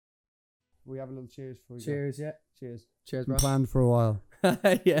We have a little cheers for you. Cheers, yeah. Cheers. Cheers, Been bro. planned for a while.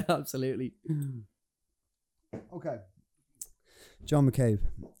 Yeah, absolutely. Okay. John McCabe.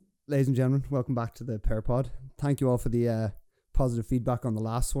 Ladies and gentlemen, welcome back to the Pear Pod. Thank you all for the positive feedback on the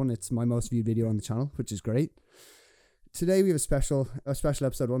last one. It's my most viewed video on the channel, which is great. Today we have a special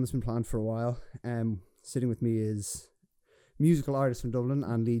episode, one that's been planned for a while. Sitting with me is musical artist from Dublin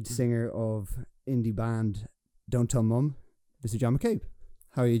and lead singer of indie band Don't Tell Mum, Mr. John McCabe.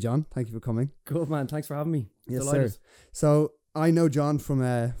 How are you, John? Thank you for coming. Good, man. Thanks for having me. Yes, Delighted. sir. So I know John from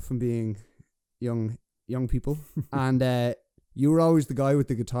being young people, and you were always the guy with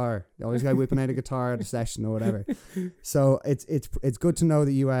the guitar, always guy whipping out a guitar at a session or whatever. So it's good to know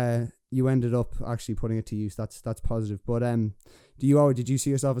that you ended up actually putting it to use. That's positive. But did you see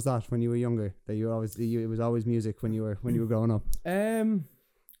yourself as that when you were younger? That it was always music when you were growing up?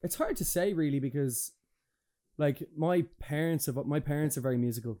 It's hard to say really, because like my parents are very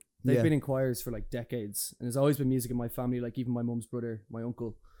musical. They've been in choirs for like decades, and there's always been music in my family. Like even my mum's brother, my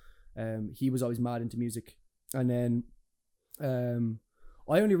uncle, he was always mad into music. And then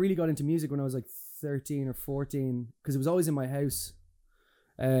I only really got into music when I was like 13 or 14, because it was always in my house.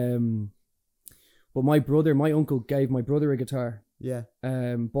 But my uncle gave my brother a guitar. Yeah.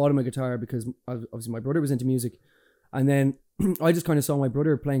 Bought him a guitar because obviously my brother was into music. And then I just kind of saw my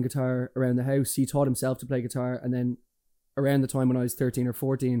brother playing guitar around the house. He taught himself to play guitar. And then around the time when I was 13 or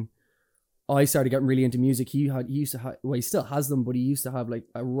 14, I started getting really into music. He still has them, but he used to have like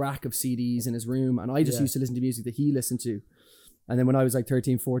a rack of CDs in his room. And I just used to listen to music that he listened to. And then when I was like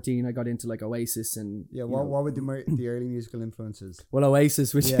 13, 14, I got into like Oasis and... Yeah, what were the early musical influences? Well,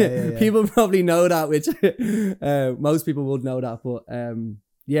 Oasis, which people probably know that, which most people would know that. But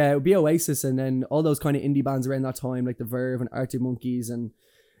it would be Oasis, and then all those kind of indie bands around that time, like The Verve and Arctic Monkeys and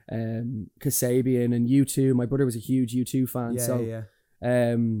Kasabian and U2. My brother was a huge U2 fan.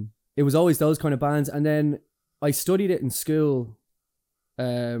 It was always those kind of bands. And then I studied it in school.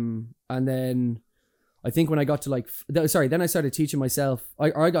 And then... I think when I got to then I started teaching myself.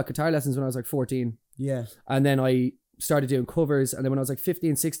 I got guitar lessons when I was like 14. Yeah. And then I started doing covers. And then when I was like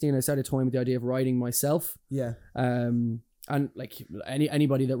 15, 16, I started toying with the idea of writing myself. Yeah. And like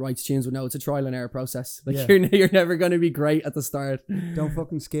anybody that writes tunes would know it's a trial and error process. Like you're never going to be great at the start. Don't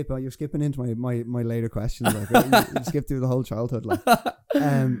fucking skip. You're skipping into my later questions. Like you skip through the whole childhood. Like, but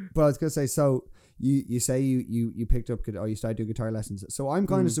I was going to say, so... You say you picked up or you started doing guitar lessons. So I'm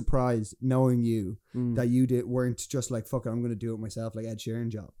kind of surprised knowing you that you weren't just like, fuck it, I'm going to do it myself, like Ed Sheeran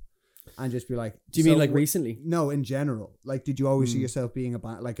job, and just be like. Do you mean like recently? No, in general. Like, did you always see yourself being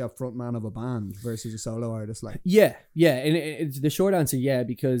like a front man of a band versus a solo artist? Like, yeah. And the short answer,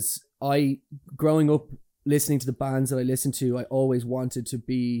 because growing up listening to the bands that I listened to, I always wanted to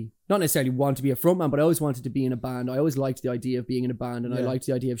be, not necessarily want to be a frontman, but I always wanted to be in a band. I always liked the idea of being in a band, and I liked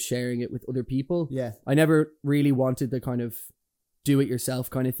the idea of sharing it with other people. Yeah. I never really wanted the kind of do it yourself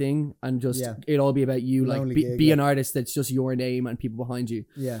kind of thing and just it all be about you, like be an artist that's just your name and people behind you.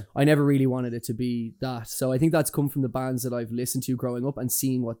 Yeah. I never really wanted it to be that. So I think that's come from the bands that I've listened to growing up and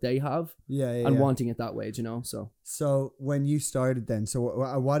seeing what they have and wanting it that way, you know? So when you started then, so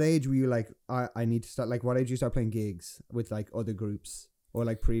at what age were you like, I need to start, like what age did you start playing gigs with like other groups or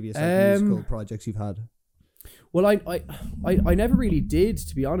like previous musical projects you've had? Well, I never really did,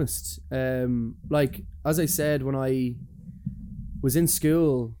 to be honest. Like, as I said, when I was in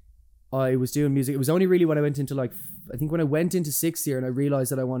school, I was doing music. It was only really when I went into I think when I went into sixth year and I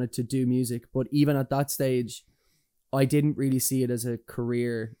realized that I wanted to do music. But even at that stage, I didn't really see it as a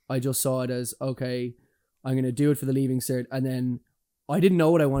career. I just saw it as, okay, I'm going to do it for the Leaving Cert. And then I didn't know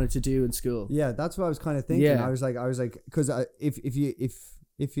what I wanted to do in school. Yeah, that's what I was kind of thinking. Yeah. I was like, because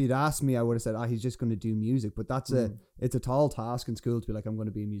if you'd asked me, I would have said, he's just going to do music. But that's it's a tall task in school to be like, I'm going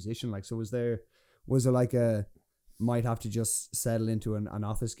to be a musician. Like, so was there like a... might have to just settle into an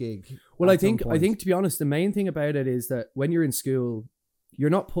office gig? Well, I think to be honest, the main thing about it is that when you're in school, you're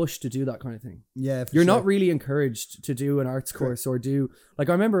not pushed to do that kind of thing. Yeah, you're not really encouraged to do an arts course or do like.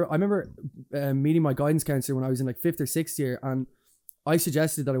 I remember meeting my guidance counselor when I was in like 5th or 6th year, and I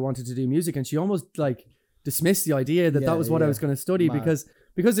suggested that I wanted to do music, and she almost like dismissed the idea that was what I was going to study. Mad.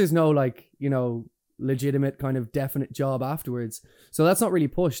 because there's no like, you know, legitimate kind of definite job afterwards, so that's not really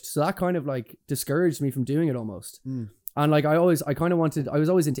pushed, so that kind of like discouraged me from doing it almost. And like I was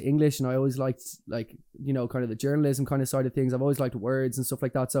always into English, and I always liked, like, you know, kind of the journalism kind of side of things. I've always liked words and stuff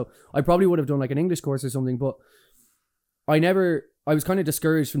like that, so I probably would have done like an English course or something, but I was kind of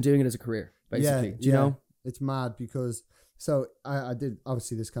discouraged from doing it as a career, basically. Do you know? It's mad because so I did,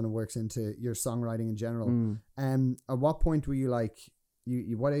 obviously this kind of works into your songwriting in general. At what point were you like,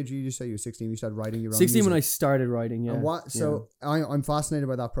 you what age did you say you were 16? You started writing your own 16 music? when I started writing. Yeah. And I'm fascinated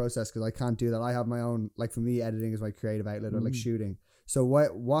by that process because I can't do that. I have my own, like for me, editing is my creative outlet, or like shooting. So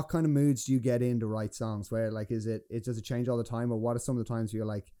what kind of moods do you get in to write songs? Where like does it change all the time, or what are some of the times you're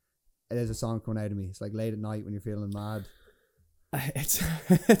like, there's a song coming out of me? It's like late at night when you're feeling mad. It's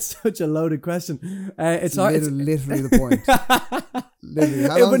such a loaded question. It's hard. Literally the point.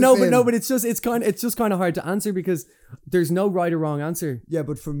 Literally. But it's just kind of hard to answer because there's no right or wrong answer. Yeah,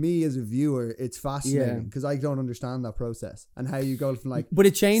 but for me as a viewer, it's fascinating because I don't understand that process and how you go from like. But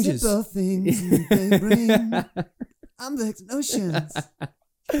it changes. Simple things they bring. I'm vexed notions.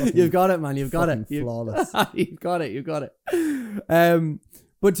 You've got it, man. You've got it. Flawless. You've got it.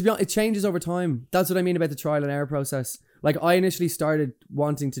 But to be honest, it changes over time. That's what I mean about the trial and error process. Like I initially started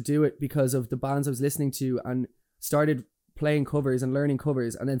wanting to do it because of the bands I was listening to and started playing covers and learning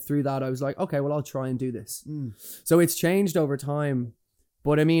covers. And then through that, I was like, okay, well, I'll try and do this. So it's changed over time.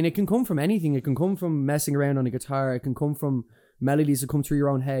 But I mean, it can come from anything. It can come from messing around on a guitar. It can come from melodies that come through your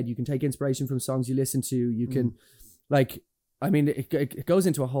own head. You can take inspiration from songs you listen to. You can it goes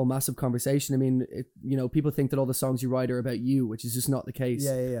into a whole massive conversation. I mean, people think that all the songs you write are about you, which is just not the case.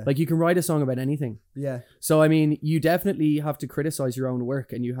 Yeah. Like you can write a song about anything. Yeah. So, I mean, you definitely have to criticize your own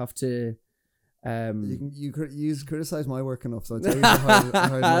work and you have to... You criticize my work enough, so I'll tell you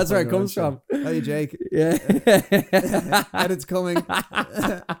how that's where it comes from. Hey, Jake. Yeah. And it's coming.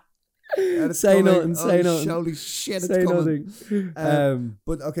 Say nothing. Holy shit, it's say coming. Nothing.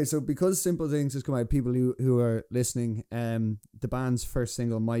 But okay, so because Simple Things has come out, people who are listening, the band's first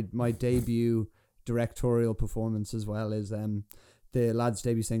single, my debut directorial performance as well, is the lads'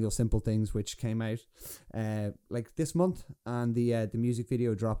 debut single Simple Things, which came out like this month, and the music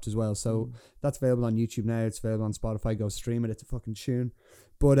video dropped as well. So that's available on YouTube now. It's available on Spotify. Go stream it. It's a fucking tune.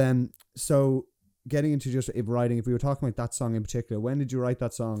 But so getting into just writing, if we were talking about that song in particular, when did you write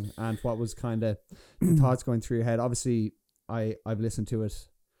that song, and what was kind of the thoughts going through your head? Obviously, I've listened to it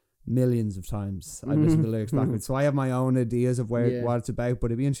millions of times. I've listened to the lyrics backwards, so I have my own ideas of what it's about, but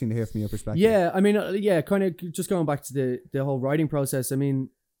it'd be interesting to hear from your perspective. Yeah, I mean, kind of just going back to the whole writing process. I mean,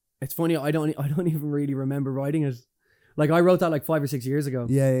 it's funny, I don't even really remember writing it. Like I wrote that like 5 or 6 years ago.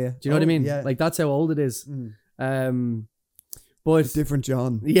 Yeah. Do you know what I mean? Yeah. Like that's how old it is. But it's different,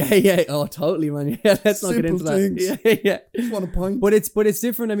 John. Yeah. Oh, totally, man. Yeah, let's not get into that. Yeah. Just want a point. But it's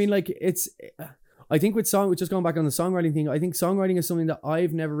different. I mean, like it's. I think with just going back on the songwriting thing, I think songwriting is something that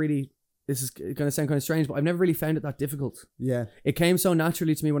I've never really. This is going to sound kind of strange, but I've never really found it that difficult. Yeah. It came so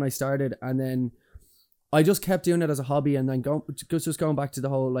naturally to me when I started, and then I just kept doing it as a hobby, and then going back to the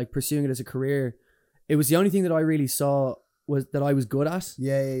whole like pursuing it as a career. It was the only thing that I really saw was that I was good at.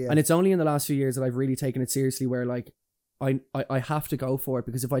 Yeah. And it's only in the last few years that I've really taken it seriously, where like. I have to go for it,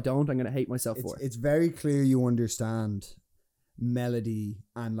 because if I don't, I'm going to hate myself for it. It's very clear you understand melody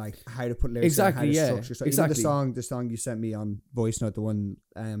and like how to put lyrics exactly, and how to yeah, structure. So exactly. Even the song you sent me on voice note, the one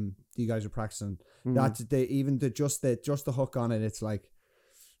you guys are practicing, that's just the hook on it. It's like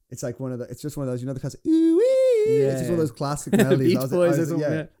it's just one of those, the classic ooh wee. Yeah. It's just one of those classic melodies. Beach Boys or something.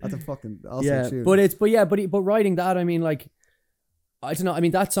 Yeah, that's a fucking awesome tune. But writing that, I mean, like. I don't know. I mean,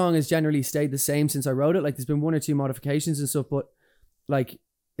 that song has generally stayed the same since I wrote it. Like, there's been 1 or 2 modifications and stuff, but like,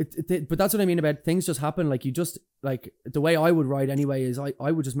 but that's what I mean about things just happen. Like, you just like the way I would write anyway is I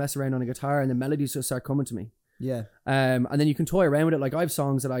would just mess around on a guitar and the melodies just start coming to me. Yeah. And then you can toy around with it. Like, I have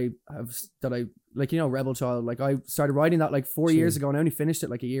songs that I like, Rebel Child. Like, I started writing that like 4 years ago, and I only finished it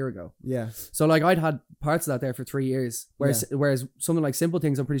like a year ago. Yeah. So like, I'd had parts of that there for 3 years. Whereas something like Simple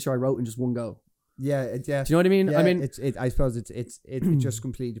Things, I'm pretty sure I wrote in just one go. Yeah. Do you know what I mean? Yeah, I mean, I suppose it just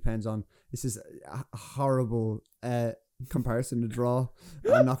completely depends on. This is a horrible comparison to draw.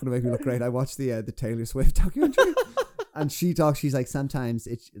 I'm not going to make me look great. I watched the Taylor Swift documentary, and she's like, sometimes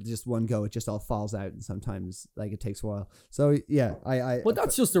it's just one go, it just all falls out, and sometimes like it takes a while. So yeah, But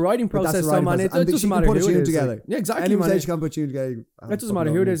that's just the writing process, man. It doesn't matter who it is. Together. Like, yeah, exactly. Anyone says you can't put a tune together. It doesn't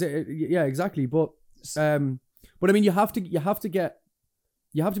matter who it is. Yeah, exactly. But I mean, you have to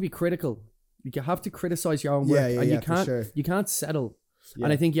be critical. You have to criticize your own work, and you can't settle. Yeah.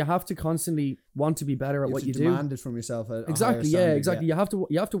 And I think you have to constantly want to be better at what you do. Demand it from yourself. Exactly. Yeah. Exactly. Yeah.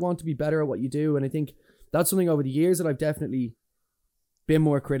 You have to want to be better at what you do, and I think that's something over the years that I've definitely been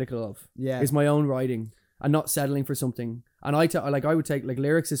more critical of. Yeah. Is my own writing and not settling for something. And I would take like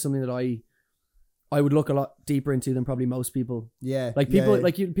lyrics is something that I would look a lot deeper into than probably most people. Yeah. Like people,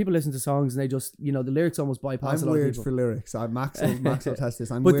 people listen to songs and they just, the lyrics almost bypass a lot of people. I'm weird for lyrics. Max will test this.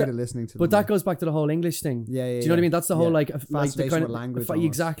 I'm weird at listening to them. But that goes back to the whole English thing. Yeah. Do you know what I mean? That's the whole fascination the kind with language.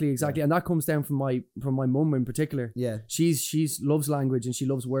 Exactly. Yeah. And that comes down from my mum in particular. Yeah. She's loves language and she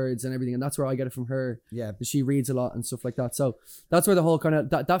loves words and everything, and that's where I get it from her. Yeah. She reads a lot and stuff like that. So that's where the whole kind of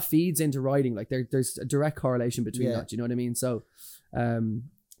that feeds into writing. Like there's a direct correlation between that. Do you know what I mean?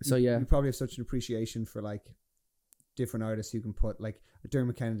 So you probably have such an appreciation for like different artists who can put, like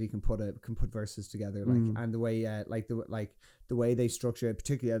Dermot Kennedy can put verses together, like and the way the way they structure it,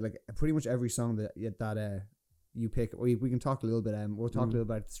 particularly like pretty much every song that you pick. We can talk a little bit. We'll talk a little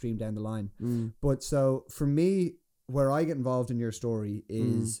about the stream down the line. But so for me, where I get involved in your story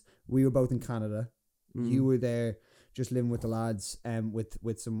is we were both in Canada. You were there just living with the lads,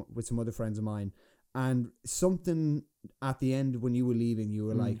 with some other friends of mine. And something at the end when you were leaving, you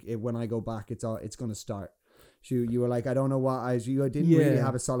were like, when I go back, it's going to start. You were like, I don't know what I didn't really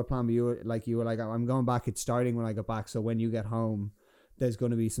have a solid plan, but you were like, I'm going back. It's starting when I go back. So when you get home, there's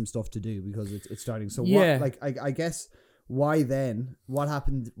going to be some stuff to do because it's starting. So I guess why then? What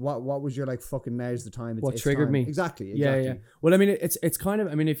happened? What was your like fucking now's the time? What triggered me? Exactly. Yeah. Well, I mean, it's kind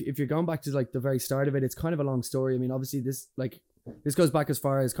of, I mean, if you're going back to like the very start of it, it's kind of a long story. I mean, obviously this goes back as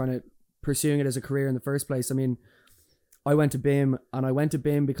far as kind of pursuing it as a career in the first place. I mean, I went to BIM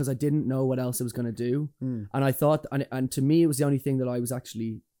because I didn't know what else I was going to do. And I thought, and to me, it was the only thing that I was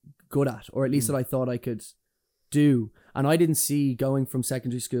actually good at, or at least that I thought I could do. And I didn't see going from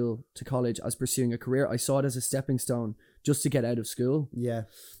secondary school to college as pursuing a career. I saw it as a stepping stone just to get out of school. Yeah.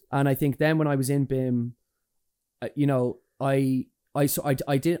 And I think then when I was in BIM, I probably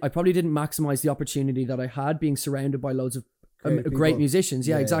didn't maximize the opportunity that I had being surrounded by loads of great musicians.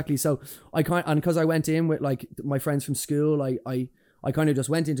 Yeah, exactly. So because I went in with like my friends from school, I kind of just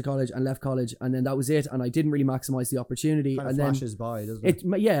went into college and left college, and then that was it. And I didn't really maximize the opportunity. Kind of and flashes by, doesn't it?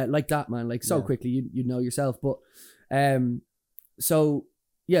 Yeah, like that, man. Like so quickly, you know yourself. But so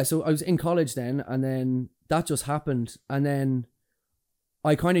I was in college then, and then that just happened, and then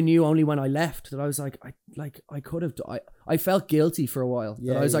I kind of knew only when I left that I was like, I could have. I felt guilty for a while.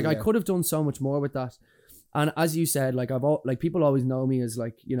 Yeah, I was like, I could have done so much more with that. And as you said, like people always know me as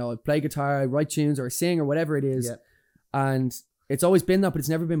like, I play guitar, I write tunes, or I sing, or whatever it is. Yeah. And it's always been that, but it's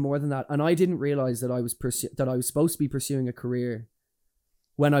never been more than that. And I didn't realize that I was supposed to be pursuing a career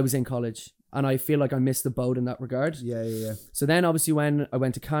when I was in college. And I feel like I missed the boat in that regard. Yeah. So then obviously when I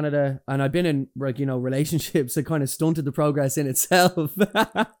went to Canada, and I've been in like, relationships that kind of stunted the progress in itself.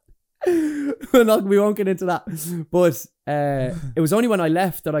 We won't get into that. But it was only when I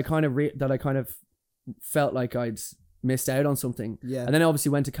left that I kind of felt like I'd missed out on something. Yeah. And then I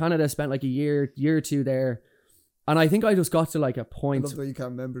obviously went to Canada, spent like a year or two there. And I think I just got to like a point. I love that you can't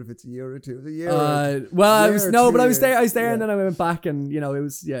remember if it's a year or two. It was a year. I was there, and then I went back, and it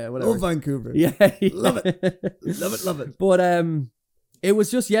was whatever. Oh, Vancouver. Yeah. Love it. But it was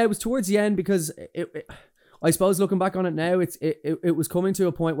just it was towards the end, because I suppose looking back on it now, it was coming to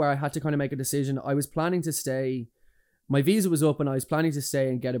a point where I had to kind of make a decision. I was planning to stay. My visa was up, and I was planning to stay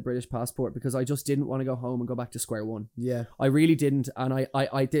and get a British passport, because I just didn't want to go home and go back to square one. Yeah. I really didn't. And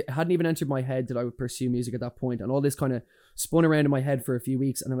I hadn't even entered my head that I would pursue music at that point. And all this kind of spun around in my head for a few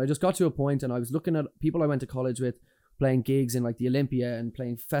weeks. And then I just got to a point, and I was looking at people I went to college with playing gigs in like the Olympia and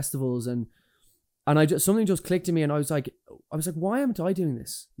playing festivals, and something just clicked in me, and I was like, why am I doing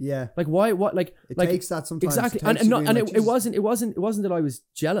this? Yeah. Like why? What? Like it takes that sometimes. Exactly. It wasn't that I was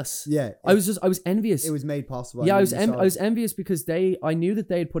jealous. Yeah. I was envious. It was made possible. Yeah, I was envious because I knew that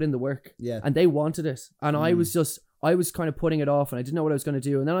they had put in the work. Yeah. And they wanted it, and I was kind of putting it off, and I didn't know what I was going to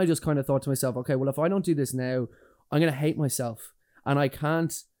do, and then I just kind of thought to myself, okay, well, if I don't do this now, I'm going to hate myself, and I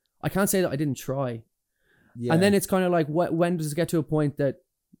can't say that I didn't try. Yeah. And then it's kind of like, when does it get to a point that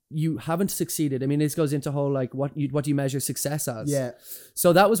you haven't succeeded? I mean, this goes into whole like what do you measure success as? Yeah.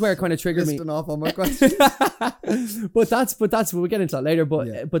 So that was where it kind of triggered me. Off on my questions. but that's we'll get into that later.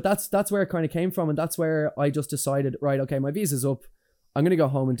 But that's where it kind of came from, and that's where I just decided, right, okay, my visa's up. I'm gonna go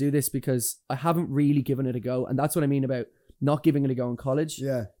home and do this, because I haven't really given it a go, and that's what I mean about not giving it a go in college.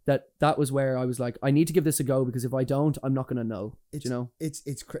 Yeah. That was where I was like, I need to give this a go, because if I don't, I'm not gonna know.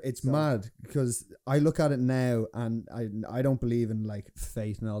 It's mad, because I look at it now, and I don't believe in like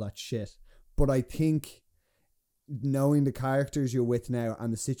fate and all that shit, but I think knowing the characters you're with now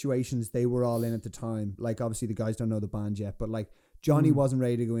and the situations they were all in at the time, like obviously the guys don't know the band yet, but like Johnny wasn't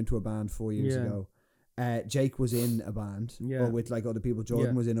ready to go into a band 4 years ago. Jake was in a band, or with like other people.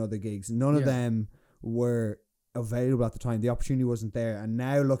 Jordan was in other gigs. None of them were available at the time. The opportunity wasn't there, and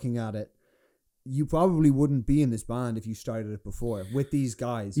now looking at it, you probably wouldn't be in this band if you started it before with these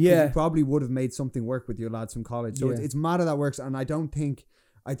guys. Yeah. You probably would have made something work with your lads from college. So it's mad how that works. And I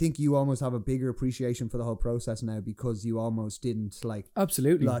think you almost have a bigger appreciation for the whole process now because you almost didn't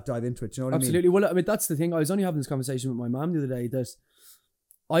absolutely not dive into it. You know what absolutely. I mean? Well, I mean, that's the thing. I was only having this conversation with my mom the other day that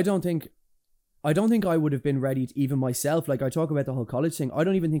I don't think I would have been ready to, even myself. Like I talk about the whole college thing. I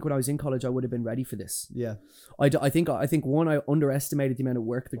don't even think when I was in college I would have been ready for this. Yeah. I think one, I underestimated the amount of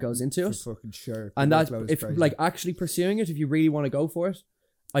work that goes into it. For fucking sure. And that if like actually pursuing it, if you really want to go for it,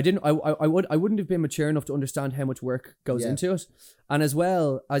 I wouldn't have been mature enough to understand how much work goes into it. And as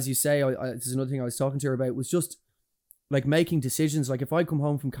well, as you say, this is another thing I was talking to her about, was just like making decisions. Like if I'd come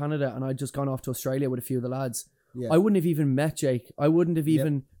home from Canada and I'd just gone off to Australia with a few of the lads, I wouldn't have even met Jake. I wouldn't have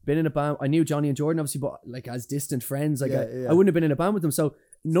even been in a band. I knew Johnny and Jordan obviously, but like as distant friends, like I wouldn't have been in a band with them. So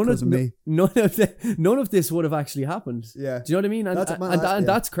none of this would have actually happened. Yeah. Do you know what I mean? And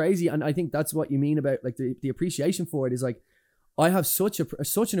that's crazy. And I think that's what you mean about like the appreciation for it is like, I have such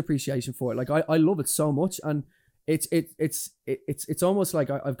an appreciation for it. Like I love it so much. And it's almost like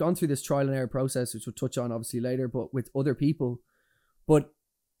I've gone through this trial and error process, which we'll touch on obviously later, but with other people, but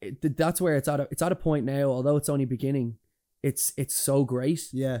that's where it's at a point now, although it's only beginning, it's so great.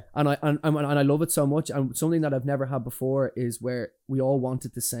 Yeah. And I love it so much. And something that I've never had before is where we all want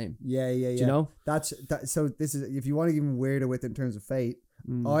it the same. Yeah. Do you know? So this is, if you want to get even weirder with it in terms of fate,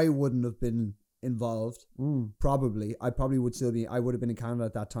 I wouldn't have been involved. Probably. I probably would still be, I would have been in Canada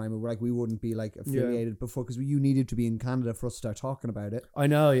at that time. Like we wouldn't be like affiliated before because you needed to be in Canada for us to start talking about it. I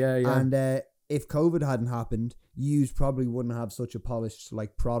know. Yeah. And, if COVID hadn't happened, you probably wouldn't have such a polished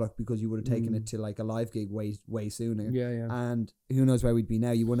like product because you would have taken it to like a live gig way sooner. Yeah. And who knows where we'd be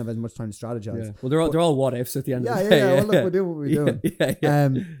now? You wouldn't have as much time to strategize. Yeah. Well, they're all what ifs at the end of the day. Yeah. Well, look, we're doing what we're doing. Yeah.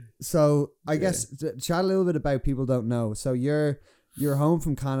 So I guess chat a little bit about people don't know. So you're home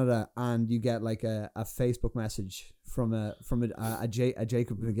from Canada and you get like a Facebook message from a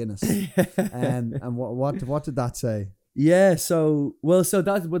Jacob McGuinness. And what did that say? Yeah, that's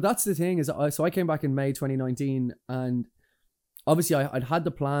the thing is I came back in May 2019 and obviously I'd had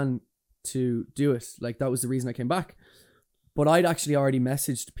the plan to do it. Like that was the reason I came back. But I'd actually already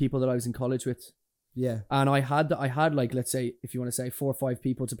messaged people that I was in college with. Yeah. And I had like, let's say, if you want to say 4 or 5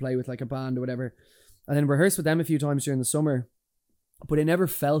 people to play with, like a band or whatever, and then rehearsed with them a few times during the summer, but it never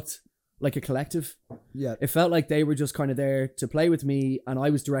felt like a collective. Yeah. It felt like they were just kind of there to play with me and I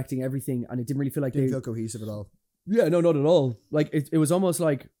was directing everything, and it didn't really feel like didn't feel cohesive at all. Yeah, no, not at all. Like it was almost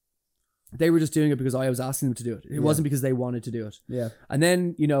like they were just doing it because I was asking them to do it. It wasn't because they wanted to do it. Yeah. And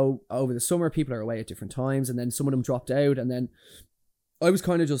then, you know, over the summer, people are away at different times, and then some of them dropped out, and then I was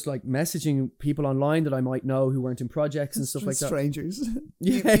kind of just like messaging people online that I might know who weren't in projects and stuff like that. Strangers.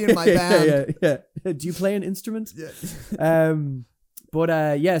 Yeah, be in my band. Yeah. Do you play an instrument? Yeah.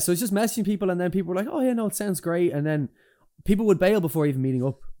 So it's just messaging people, and then people were like, "Oh yeah, no, it sounds great," and then people would bail before even meeting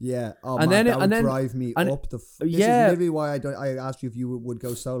up. Yeah. Oh, and man, then that would drive me up the... This is literally why I asked you if you would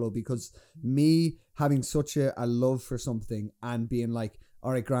go solo, because me having such a love for something and being like,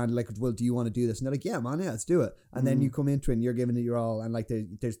 all right, grand, like, well, do you want to do this? And they're like, yeah, man, yeah, let's do it. And then you come into it and you're giving it your all, and like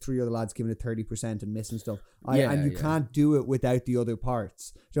there's 3 other lads giving it 30% and missing stuff. And you can't do it without the other parts.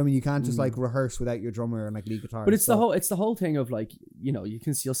 Do you know what I mean? You can't just like rehearse without your drummer and like lead guitar. But it's the whole thing of like, you know,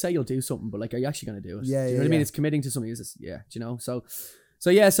 you'll say you'll do something, but like, are you actually going to do it? Yeah, do you know what I mean? It's committing to something. Do you know? So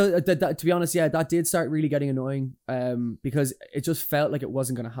that, to be honest, that did start really getting annoying, because it just felt like it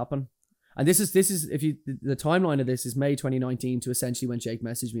wasn't going to happen. And this is the timeline of this is May 2019 to essentially when Jake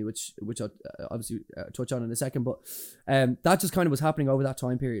messaged me, which I'll obviously touch on in a second, but that just kind of was happening over that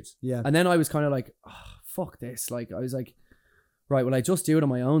time period. Yeah. And then I was kind of like, oh, fuck this. Like I was like, right, will I just do it on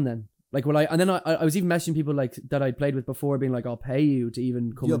my own then? Like, will I? And then I was even messaging people like that I'd played with before, being like, I'll pay you to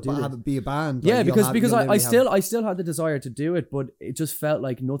even come and do it. Be a band. Yeah, like, because I still had the desire to do it, but it just felt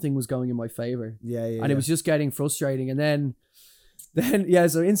like nothing was going in my favor. Yeah. And it was just getting frustrating. And then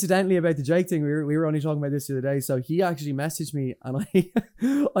so incidentally about the Jake thing, we were only talking about this the other day. So he actually messaged me and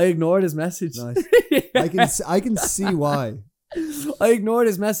I ignored his message. Nice. I can see why. I ignored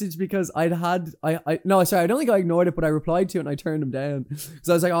his message because I don't think I ignored it, but I replied to it and I turned him down. Because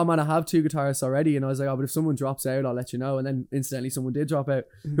I was like, oh man, I have 2 guitarists already. And I was like, oh, but if someone drops out, I'll let you know. And then incidentally someone did drop out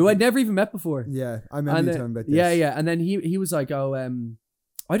who I'd never even met before. Yeah, I remember you talking about this. Yeah. And then he was like, oh,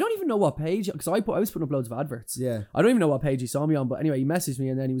 I don't even know what page, because I was putting up loads of adverts. Yeah. I don't even know what page he saw me on, but anyway, he messaged me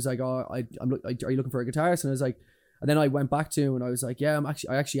and then he was like, oh, are you looking for a guitarist? And I was like, and then I went back to him and I was like, yeah,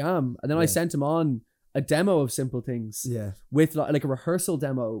 I actually am. And then I sent him on a demo of Simple Things. Yeah. With like a rehearsal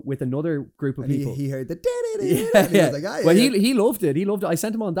demo with another group of people. He heard the yeah. He was like, well, he loved it. I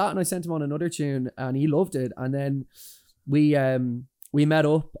sent him on that and I sent him on another tune and he loved it. And then we we met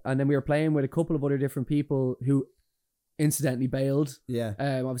up, and then we were playing with a couple of other different people who incidentally bailed. Yeah.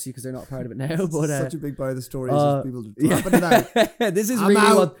 Obviously because they're not part of it now. But such a big part of the story is people dropping it out. This is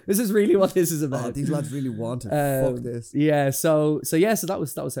really what this is about. These lads really want it. Fuck this. Yeah. So that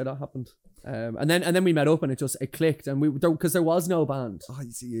was how that happened. And then we met up and it clicked, and because there was no band. Oh,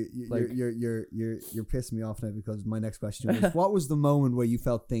 you see, you're pissing me off now, because my next question was, what was the moment where you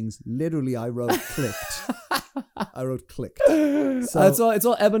felt things literally clicked? I wrote clicked. So it's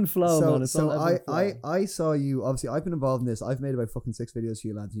all ebb and flow, man. I saw you. Obviously, I've been involved in this. I've made about fucking 6 videos for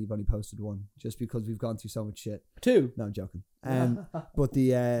you, lads, and you've only posted 1, just because we've gone through so much shit. 2. No, I'm joking. But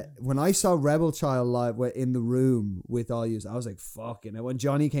when I saw Rebel Child live in the room with all yous, I was like, fucking. And when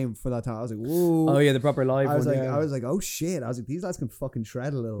Johnny came for that time, I was like, whoa. Oh yeah, the proper live I was one. I was like, oh shit. I was like, these lads can fucking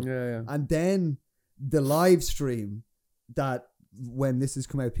shred a little. Yeah. And then the live stream that, when this has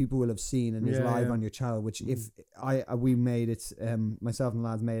come out, people will have seen and is live on your channel, which if we made it, myself and the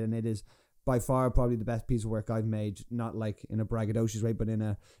lads made, and it is by far probably the best piece of work I've made, not like in a braggadocious way, but in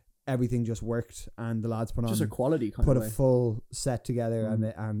a everything just worked, and the lads put just on a quality put a full set together,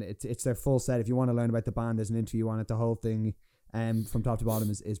 and it's their full set. If you want to learn about the band, there's an interview on it. The whole thing from top to bottom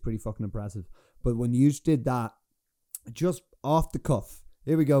is pretty fucking impressive. But when you did that just off the cuff,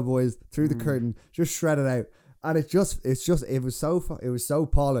 here we go boys, through the curtain, just shred it out. And it was so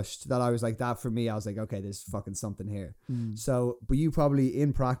polished that I was like, that for me, I was like, okay, there's fucking something here. So, but you probably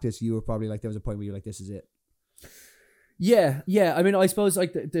in practice, you were probably like, there was a point where you were like, this is it. Yeah. I mean, I suppose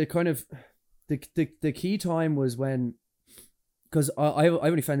like the kind of the key time was when, because I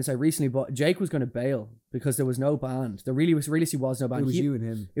only found this out recently, but Jake was going to bail because there was no band. There really was no band. It was you and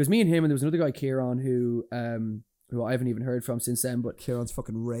him. It was me and him, and there was another guy, Kieran, who I haven't even heard from since then. But Kieran's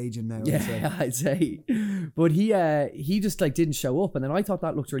fucking raging now. Yeah, I'd say. But he just like didn't show up, and then I thought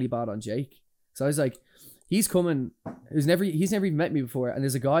that looked really bad on Jake. So I was like, he's coming. He's never even met me before, and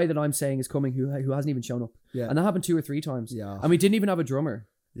there's a guy that I'm saying is coming who hasn't even shown up. Yeah, and that happened 2 or 3 times. Yeah, and we didn't even have a drummer.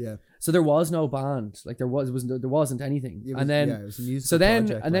 Yeah, so there was no band. Like there wasn't anything. It was, and then it was a musical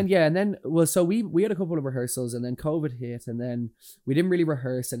project, so we had a couple of rehearsals, and then COVID hit, and then we didn't really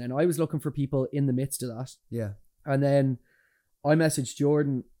rehearse, and then I was looking for people in the midst of that. Yeah. And then I messaged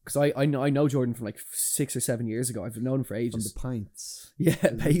Jordan, because I know Jordan from like 6 or 7 years ago. I've known him for ages. From the pints.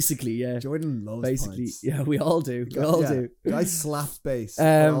 Yeah, basically, yeah. Jordan loves pints. Yeah, we all do. We all do. I slapped bass. So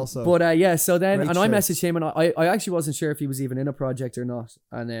then, and I messaged him, and I actually wasn't sure if he was even in a project or not.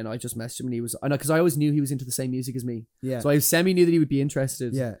 And then I just messaged him, and I know, because I always knew he was into the same music as me. Yeah. So I knew that he would be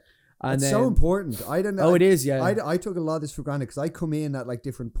interested. Yeah. And it's so important. I don't know. Oh, it is, yeah. I took a lot of this for granted, because I come in at like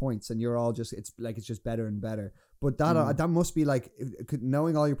different points, and you're all just, it's just better and better. But that must be like,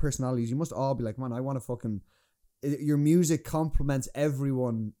 knowing all your personalities, you must all be like, man, I want to fucking, your music complements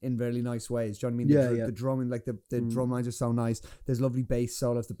everyone in really nice ways. Do you know what I mean? The drumming, like the drum lines are so nice. There's lovely bass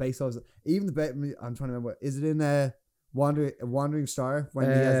solos. The bass solos, even I'm trying to remember, is it in Wandering Star, when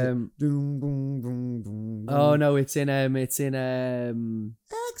he has it, doom, boom, boom, boom, oh no, it's in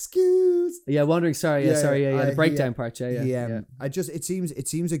excuse, Wandering Star, the breakdown part, it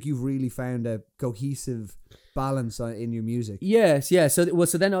seems like you've really found a cohesive balance in your music. Yes, yeah. So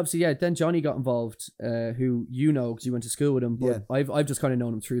then obviously, then Johnny got involved, who you know, because you went to school with him. But I've just kind of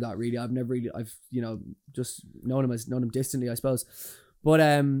known him through that. Really, I've just known him distantly, I suppose. But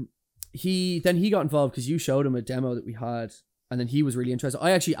he got involved because you showed him a demo that we had, and then he was really interested.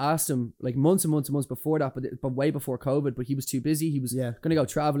 I actually asked him like months and months and months before that, but way before COVID. But he was too busy. He was going to go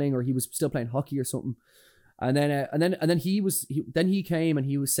traveling, or he was still playing hockey or something. And then he came, and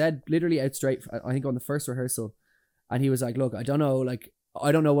he said literally out straight, I think on the first rehearsal, and he was like, look, I don't know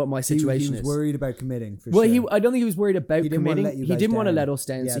what my situation is. He was worried about committing. I don't think he was worried about committing. He didn't want to let us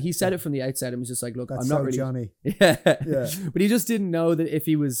down. So he said it from the outset, and was just like, look, I'm not really Johnny. Yeah. But he just didn't know that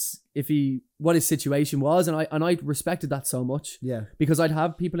what his situation was, and I respected that so much. Yeah. Because I'd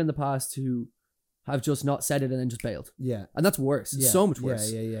have people in the past who have just not said it and then just bailed. Yeah. And that's worse. It's so much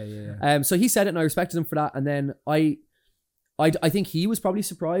worse. Yeah. So he said it, and I respected him for that. And then I think he was probably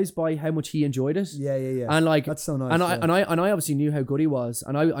surprised by how much he enjoyed it. Yeah. And like, that's so nice. And I obviously knew how good he was.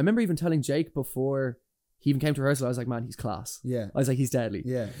 And I remember even telling Jake before he even came to rehearsal, I was like, man, he's class. Yeah. I was like, he's deadly.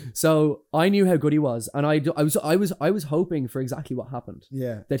 Yeah. So I knew how good he was, and I was hoping for exactly what happened.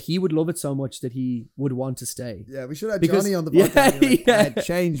 Yeah. That he would love it so much that he would want to stay. Yeah, we should have Johnny on the podcast. It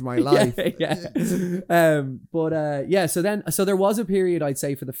changed my life. So there was a period, I'd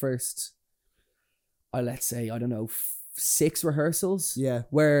say, for the first, let's say, I don't know, 6 rehearsals. Yeah.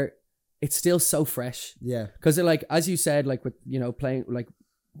 Where it's still so fresh. Yeah. Because like, as you said, like with, playing, like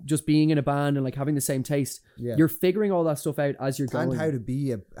just being in a band and like having the same taste. Yeah. You're figuring all that stuff out as you're going.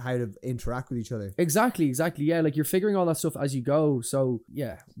 And how to interact with each other. Exactly. Yeah. Like you're figuring all that stuff as you go. So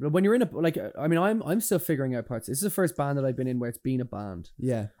yeah, but when you're in I'm still figuring out parts. This is the first band that I've been in where it's been a band.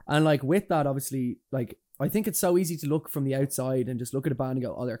 Yeah. And like with that, obviously, like I think it's so easy to look from the outside and just look at a band and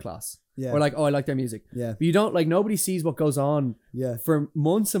go, oh, they're class. Yeah. Or like, oh, I like their music. Yeah. But you don't, like, nobody sees what goes on for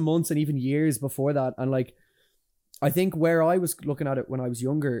months and months and even years before that. And like, I think where I was looking at it when I was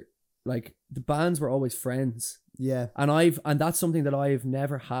younger, like the bands were always friends. Yeah. And that's something that I've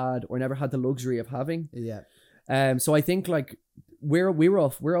never had the luxury of having. Yeah. So I think like we're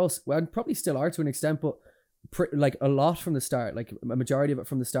all and probably still are to an extent, but like a lot from the start, like a majority of it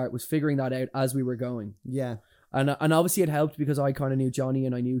from the start was figuring that out as we were going. Yeah. And obviously it helped because I kind of knew Johnny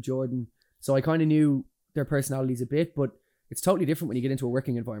and I knew Jordan. So I kind of knew their personalities a bit, but it's totally different when you get into a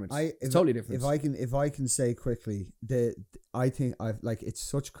working environment. It's totally different. If I can say quickly, I think I've like, it's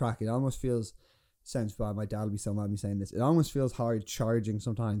such crack. It almost feels, sounds bad. My dad will be so mad at me saying this. It almost feels hard charging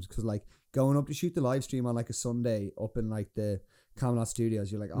sometimes because like going up to shoot the live stream on like a Sunday up in like the Camelot Studios,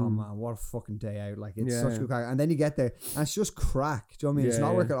 you're like, oh man, what a fucking day out. Like it's such good crack. And then you get there and it's just crack. Do you know what I mean? It's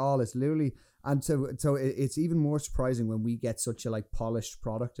not work at all. It's literally, and so it's even more surprising when we get such a like polished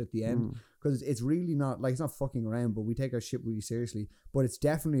product at the end. Because it's really not like, it's not fucking around, but we take our shit really seriously. But it's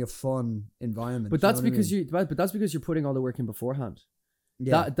definitely a fun environment. But that's because you're putting all the work in beforehand.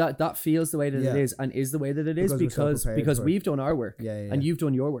 Yeah. That feels the way that it is and is the way that it is because we've done our work and you've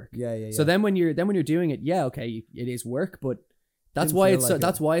done your work. Yeah. So then when you're doing it, okay, it is work, but that's why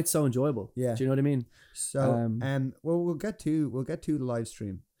it's so enjoyable. Yeah. Do you know what I mean? So well, we'll get to the live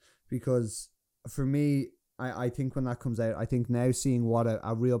stream because for me, I think when that comes out, I think now seeing what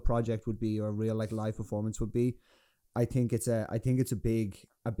a real project would be or a real like live performance would be, I think it's a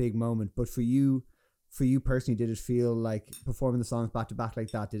big moment. But for you personally, did it feel like performing the songs back to back like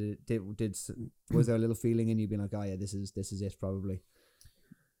that? Was there a little feeling in you being like, oh yeah, this is it probably?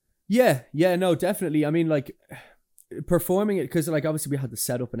 Yeah, no, definitely. I mean, like performing it because like obviously we had the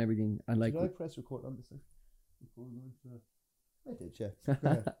setup and everything, and like. Did I press record on this thing? I did,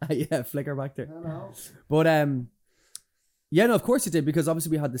 yeah, flicker back there. Hello. But yeah, no, of course it did because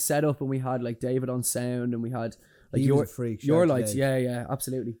obviously we had the setup and we had like David on sound and we had like your lights. Yeah,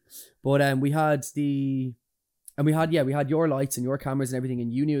 absolutely. But we had your lights and your cameras and everything,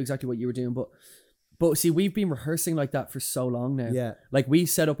 and you knew exactly what you were doing. But see, we've been rehearsing like that for so long now. Yeah, like we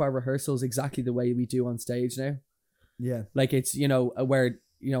set up our rehearsals exactly the way we do on stage now. Yeah, like it's where.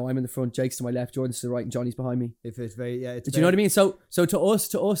 I'm in the front, Jake's to my left, Jordan's to the right, and Johnny's behind me. If it's very, do you know what I mean? So to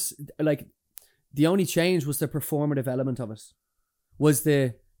us, like the only change was the performative element of it. Was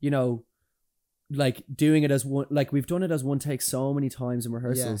the, like doing it as one, like we've done it as one take so many times in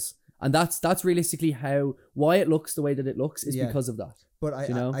rehearsals, and that's realistically why it looks the way that it looks is because of that. But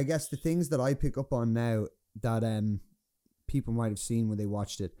I guess the things that I pick up on now that people might have seen when they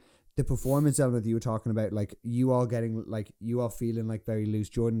watched it. The performance element that you were talking about, like you all feeling like very loose,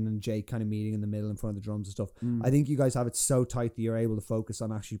 Jordan and Jake kind of meeting in the middle in front of the drums and stuff. I think you guys have it so tight that you're able to focus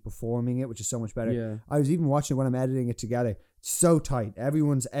on actually performing it, which is so much better. Yeah. I was even watching it when I'm editing it together. It's so tight.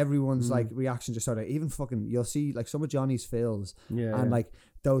 Everyone's like reactions are sort of even fucking. You'll see like some of Johnny's fills and like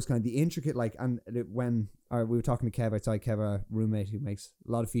those kind of the intricate like and when we were talking to Kev outside, Kev, our roommate who makes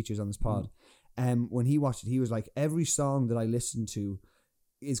a lot of features on this pod. When he watched it, he was like, every song that I listened to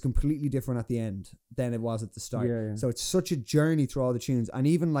is completely different at the end than it was at the start. So it's such a journey through all the tunes, and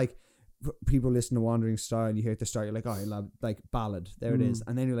even like people listen to Wandering Star and you hear at the start you're like, oh, I love like ballad, there it is,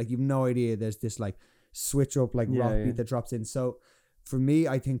 and then you're like, you've no idea there's this like switch up like rock beat that drops in. So for me,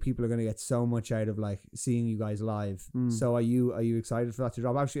 I think people are going to get so much out of like seeing you guys live. So are you excited for that to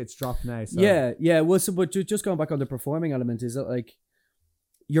drop? Actually, it's dropped now. So. Well, so but just going back on the performing element, is that like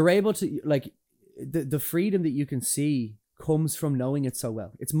you're able to like the freedom that you can see comes from knowing it so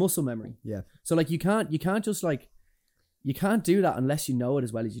well. It's muscle memory. Yeah. So like you can't just like you can't do that unless you know it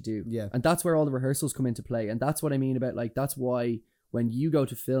as well as you do. Yeah. And that's where all the rehearsals come into play. And that's what I mean about like that's why when you go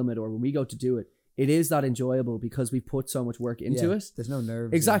to film it or when we go to do it, it is that enjoyable because we put so much work into it. There's no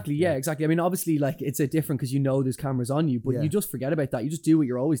nerves. Exactly. Yeah, exactly. I mean, obviously like it's a different because there's cameras on you, but you just forget about that. You just do what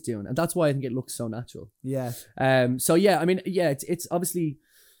you're always doing. And that's why I think it looks so natural. Yeah. So yeah, I mean, yeah, it's obviously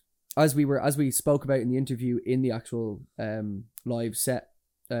as we spoke about in the interview in the actual live set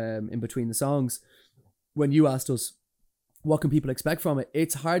in between the songs, when you asked us what can people expect from it,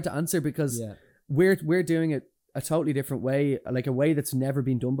 it's hard to answer because we're doing it a totally different way, like a way that's never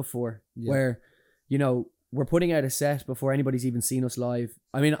been done before, where we're putting out a set before anybody's even seen us live.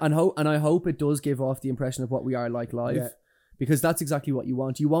 I mean, and I hope it does give off the impression of what we are like live, because that's exactly what you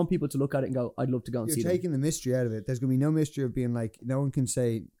want. You want people to look at it and go, I'd love to go and see You're taking the mystery out of it. There's going to be no mystery of being like, no one can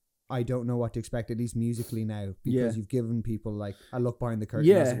say, I don't know what to expect, at least musically now, because you've given people like a look behind the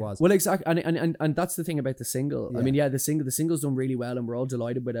curtain as it was. Well, exactly. And that's the thing about the single. I mean, the single's done really well and we're all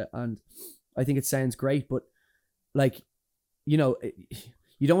delighted with it. And I think it sounds great, but like, you know,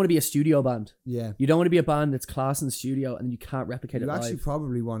 you don't want to be a studio band. Yeah. You don't want to be a band that's class in the studio and you can't replicate it live. You actually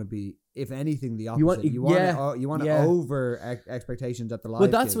probably want to be, if anything, the opposite. You want to over expectations at the live.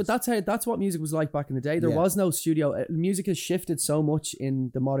 But that's what music was like back in the day. There was no studio. Music has shifted so much in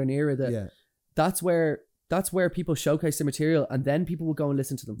the modern era that that's where people showcase their material and then people will go and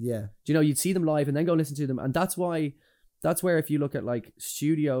listen to them. Yeah. Do you know, you'd see them live and then go listen to them, and that's where if you look at like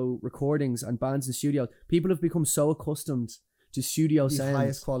studio recordings and bands in studio, people have become so accustomed to studio sound,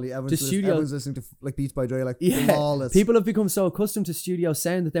 highest quality. Everyone's listening to like Beats by Dre, like flawless. People have become so accustomed to studio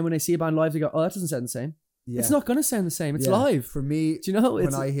sound that then when they see a band live, they go, "Oh, that doesn't sound the same." Yeah. It's not gonna sound the same. It's live. For me, do you know?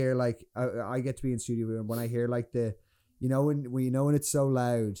 When I hear like I get to be in studio, and when I hear like the, you know, when it's so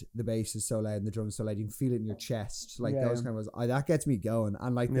loud, the bass is so loud and the drums so loud, you can feel it in your chest, like those kind of ones. That gets me going,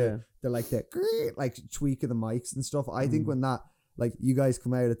 and like the like tweak of the mics and stuff. I think when that. Like you guys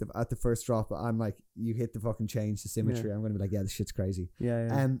come out at the first drop, I'm like, you hit the fucking change to symmetry. I'm gonna be like, this shit's crazy.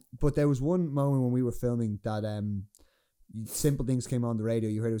 But there was one moment when we were filming that Simple Things came on the radio.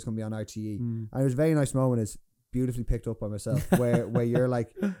 You heard it was gonna be on RTE, and it was a very nice moment. It's beautifully picked up by myself, where you're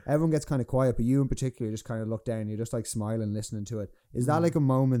like, everyone gets kind of quiet, but you in particular just kind of look down. You're just like smiling, listening to it. Is that like a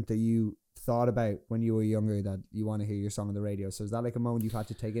moment that you thought about when you were younger that you want to hear your song on the radio? So is that like a moment you've had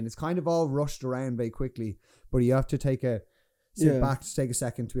to take in? It's kind of all rushed around very quickly, but you have to sit back to take a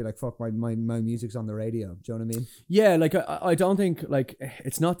second to be like, fuck, my music's on the radio. Do you know what I mean? Yeah, like I don't think, like,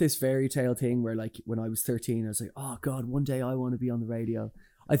 it's not this fairy tale thing where like when I was 13 I was like, oh god, one day I want to be on the radio.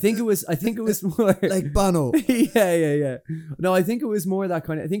 I think it was more like Bono. yeah. No, I think it was more that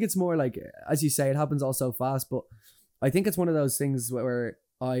kind of, I think it's more like, as you say, it happens all so fast, but I think it's one of those things where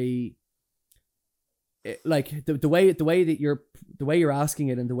the way that you're asking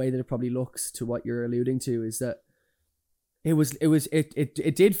it and the way that it probably looks to what you're alluding to is that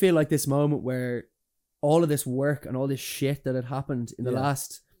it did feel like this moment where all of this work and all this shit that had happened in the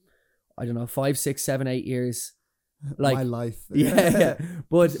last, I don't know, 5, 6, 7, 8 years, like my life,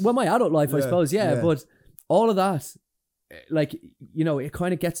 but my adult life, I suppose, but all of that, like, you know, it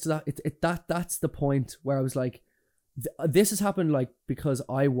kind of gets to that. That's the point where I was like, this has happened like because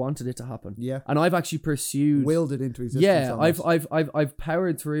I wanted it to happen, and I've actually willed it into existence. I've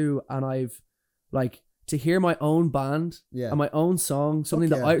powered through, and I've like. To hear my own band and my own song, something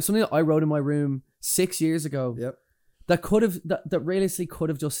that I wrote in my room 6 years ago. Yep. That realistically could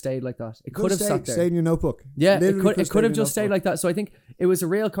have just stayed like that. It could have sat there. Stayed in your notebook. Yeah, it could have just stayed like that. So I think it was a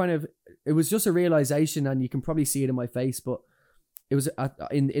real kind of, it was just a realization, and you can probably see it in my face, but it was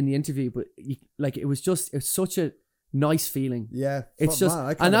in the interview. But it's such a nice feeling. Yeah, it's just,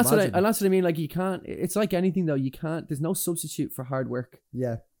 and that's what I mean. Like, you can't. It's like anything though. You can't. There's no substitute for hard work.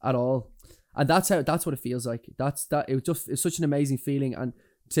 Yeah, at all. And that's what it feels like. It's such an amazing feeling, and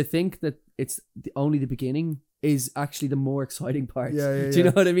to think that it's only the beginning is actually the more exciting part. Do you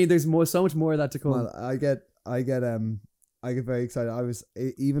know what I mean? There's so much more of that to come. Well, I get very excited. I was,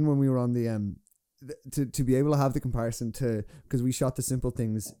 even when we were on the to be able to have the comparison to, because we shot the Simple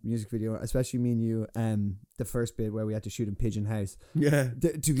Things music video, especially me and you, the first bit where we had to shoot in Pigeon House. Yeah.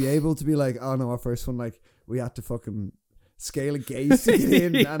 To be able to be like, oh no, our first one, like, we had to fucking scale a gaze to get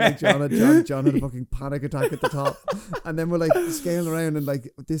in, and like John had a fucking panic attack at the top, and then we're like scaling around, and like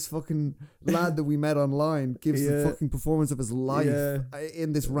this fucking lad that we met online gives the fucking performance of his life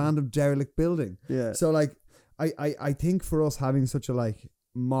in this random derelict building. Yeah. So like I think for us having such a like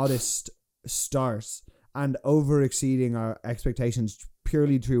modest start and over exceeding our expectations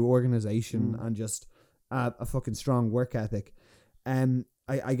purely through organization and just a fucking strong work ethic,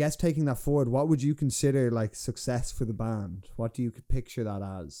 I guess taking that forward, what would you consider like success for the band? What do you picture that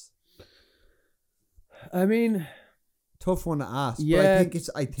as? I mean, tough one to ask. Yeah, but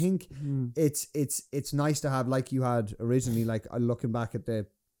I think it's nice to have, like you had originally, like looking back at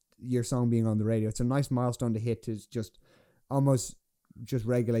your song being on the radio. It's a nice milestone to hit, to just almost just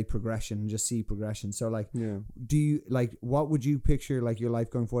regulate progression and just see progression. So like, do you like, what would you picture like your life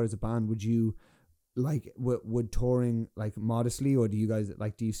going forward as a band? Would you like would touring like modestly, or do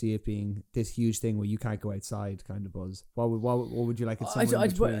you see it being this huge thing where you can't go outside kind of buzz? What would you like it somewhere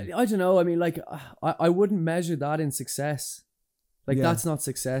in between? I don't know. I mean, like, I wouldn't measure that in success. Like, that's not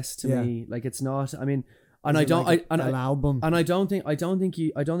success to me. Like, it's not. I mean, and I don't like an album. And I don't think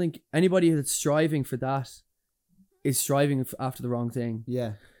anybody that's striving for that is striving after the wrong thing.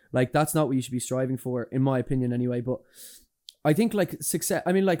 Yeah. Like, that's not what you should be striving for, in my opinion anyway. But I think like success.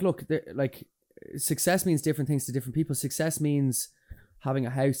 I mean, like, look, like success means different things to different people. Success means having a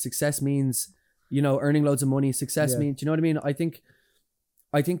house. Success means, you know, earning loads of money. Success means, do you know what I mean?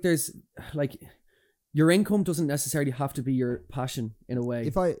 I think there's like, your income doesn't necessarily have to be your passion in a way.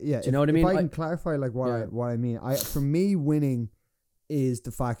 Do you know what I mean? If I can clarify like what I mean, for me, winning is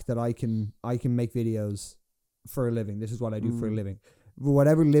the fact that I can make videos for a living. This is what I do for a living.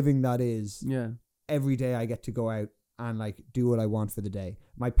 Whatever living that is. Yeah. Every day I get to go out and like do what I want for the day.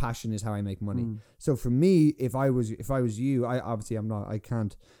 My passion is how I make money. So for me, if I was you, I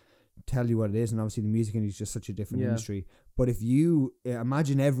can't tell you what it is, and obviously the music industry is just such a different industry. But if you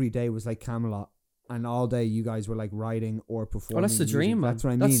imagine every day was like Camelot, and all day you guys were like writing or performing. Oh, that's the dream, man. That's what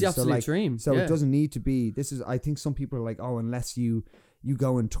I mean. That's the absolute dream. So it doesn't need to be. I think some people are like, oh, unless you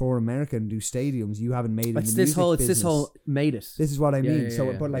go and tour America and do stadiums, you haven't made it. It's this whole made it. This is what I mean.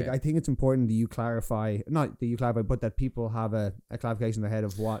 I think it's important that you clarify, not that you clarify, but that people have a clarification in their head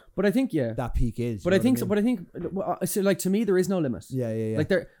of what. But I think that peak is. But I think so. Like, to me, there is no limit. Yeah.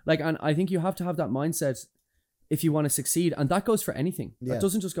 And I think you have to have that mindset if you want to succeed, and that goes for anything. That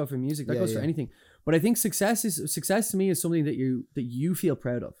doesn't just go for music. That goes for anything. But I think success to me is something that you feel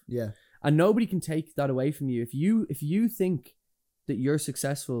proud of. Yeah. And nobody can take that away from you. If you think that you're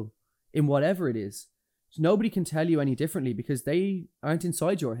successful in whatever it is, nobody can tell you any differently, because they aren't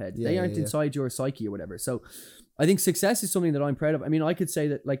inside your head. They aren't inside your psyche or whatever. So I think success is something that I'm proud of. I mean, I could say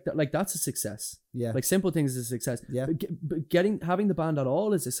that like that's a success. Yeah. Like, simple things is a success. Yeah. But having the band at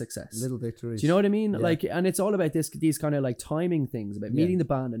all is a success. Little victories. Do you know what I mean? Yeah. Like, and it's all about these kind of like timing things, about meeting the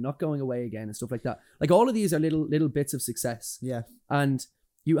band and not going away again and stuff like that. Like, all of these are little bits of success. Yeah. And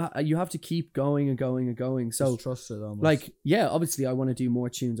you have to keep going and going and going. So just trust it almost. Like, obviously I want to do more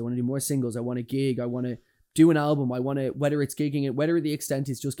tunes. I want to do more singles. I want to gig. I want to do an album. I want to, whether it's gigging it, whether the extent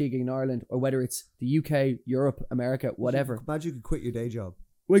is just gigging in Ireland, or whether it's the UK, Europe, America, whatever. Imagine you could quit your day job.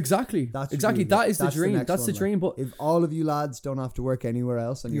 Well, exactly. That is the dream. That's the dream. But if all of you lads don't have to work anywhere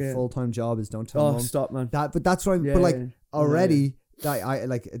else, and your full-time job is don't tell mom. Stop, man. But that's what I'm. But like already. I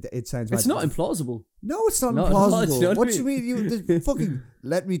like it sounds. It's not implausible. No, it's not implausible. What do you mean? You fucking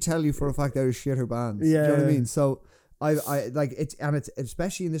let me tell you for a fact there are shitter bands. Yeah, do you know what I mean? So I like it's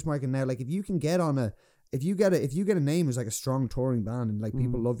especially in this market now. Like, if you can get on if you get a name as like a strong touring band, and like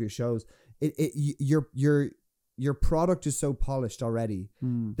people love your shows, your product is so polished already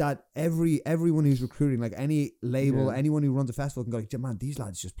that everyone who's recruiting, like any label, anyone who runs a festival can go like, man, these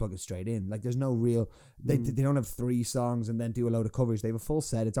lads just plug it straight in. Like, there's no real, they don't have 3 songs and then do a load of covers. They have a full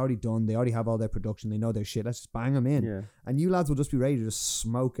set. It's already done. They already have all their production. They know their shit. Let's just bang them in. Yeah. And you lads will just be ready to just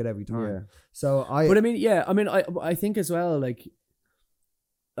smoke it every time. Yeah. So I think as well, like,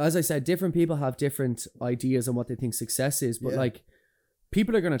 as I said, different people have different ideas on what they think success is, but like,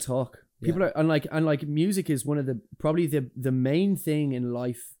 people are going to talk. People are, and like music is one of the main thing in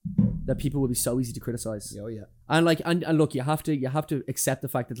life that people will be so easy to criticize. Oh yeah. And like, and look, you have to accept the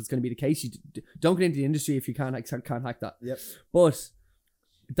fact that it's going to be the case. You don't get into the industry if you can't hack that. Yep. But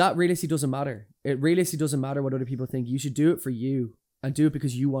that realistically doesn't matter. It realistically doesn't matter what other people think. You should do it for you, and do it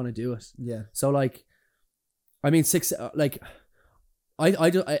because you want to do it. Yeah. So like, I mean, I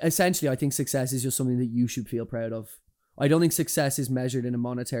think success is just something that you should feel proud of. I don't think success is measured in a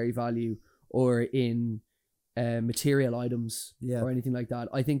monetary value or in material items or anything like that.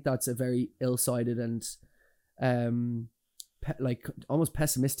 I think that's a very ill-sighted and like almost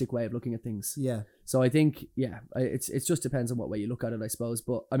pessimistic way of looking at things. Yeah. So I think it just depends on what way you look at it, I suppose.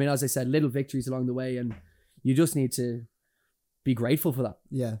 But I mean, as I said, little victories along the way, and you just need to be grateful for that.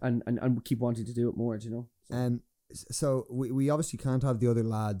 Yeah. And keep wanting to do it more. Do you know? So we obviously can't have the other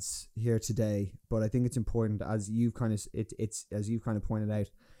lads here today, but I think it's important, as you've kind of pointed out,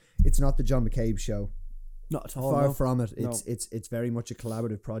 it's not the John McCabe show. Not at all. Far from it. It's very much a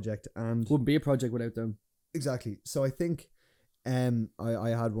collaborative project, and wouldn't be a project without them. Exactly. So I think I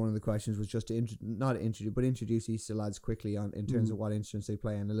had one of the questions was just to introduce each of the lads quickly in terms of what instruments they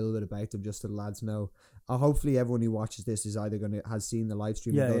play and a little bit about them, just so the lads know. Hopefully everyone who watches this is either has seen the live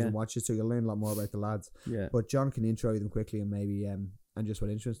stream and goes and watches, so you'll learn a lot more about the lads. Yeah. But John can intro them quickly and maybe and just what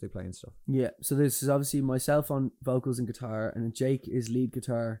instruments they play and stuff. Yeah. So this is obviously myself on vocals and guitar, and then Jake is lead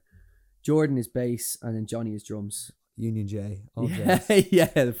guitar, Jordan is bass, and then Johnny is drums. Union J.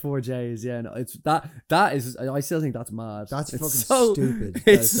 The 4 J's. Yeah, no, it's that is. I still think that's mad. That's fucking stupid.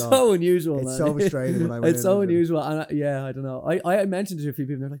 It's so unusual. It's man. so frustrating when I went. It's so unusual, and I don't know. I mentioned it to a few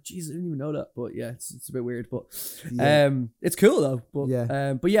people, and they're like, "Jeez, I didn't even know that." But yeah, it's a bit weird. But it's cool though.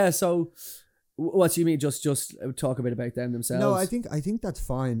 But yeah. So, what do you mean? Just talk a bit about them themselves. No, I think that's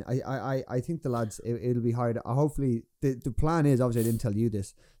fine. I think the lads, it'll be hard. Hopefully, the plan is, obviously I didn't tell you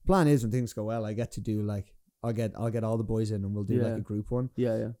this. Plan is, when things go well, I get to do like I'll get all the boys in and we'll do like a group one.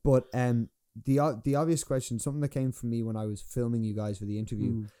 Yeah. But the obvious question, something that came from me when I was filming you guys for the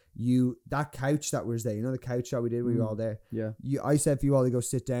interview, that couch that was there, the couch shot we did where you were all there. Yeah. I said for you all to go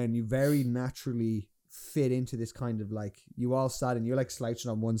sit down. You very naturally fit into this kind of like, you all sat and you're like slouching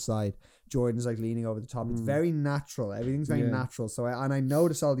on one side. Jordan's like leaning over the top. It's very natural. Everything's very natural. So I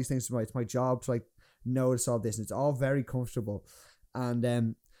notice all these things. It's my job to like notice all this. And it's all very comfortable.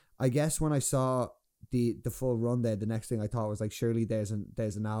 And I guess when I saw the full run there, the next thing I thought was like, surely there's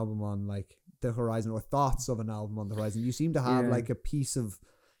an album on like the horizon, or thoughts of an album on the horizon. You seem to have like a piece of,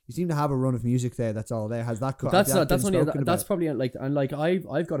 you seem to have a run of music there that's all there. Has that that's probably like, and like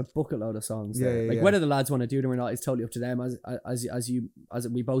I've got a bucket load of songs there. Like whether the lads want to do them or not is totally up to them. As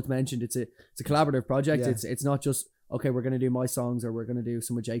we both mentioned, it's a collaborative project. It's not just, okay, we're gonna do my songs or we're gonna do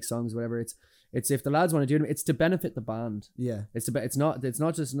some of Jake's songs, whatever. It's if the lads want to do them, it's to benefit the band. Yeah. It's not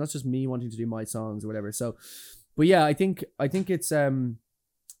just me wanting to do my songs or whatever. So, but yeah, I think it's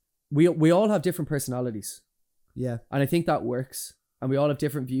we all have different personalities. Yeah. And I think that works. And we all have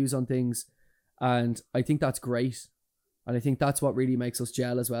different views on things. And I think that's great. And I think that's what really makes us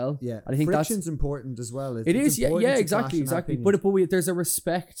gel as well. Yeah. And I think friction's important as well. It's exactly. But there's a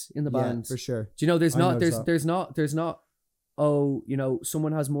respect in the band. For sure. Do you know, there's not,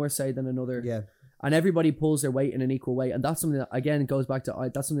 someone has more say than another. Yeah. And everybody pulls their weight in an equal way. And that's something that, again, goes back to,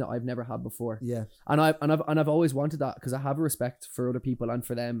 that's something that I've never had before. Yeah. And I've always wanted that, because I have a respect for other people and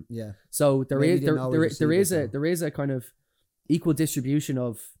for them. Yeah. So there is a kind of equal distribution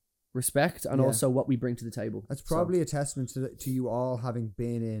of respect and also what we bring to the table. That's probably a testament to you all having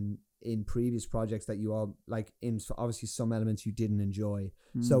been in previous projects that you all, like, in obviously some elements you didn't enjoy.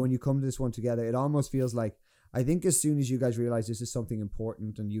 So when you come to this one together, it almost feels like, I think as soon as you guys realize this is something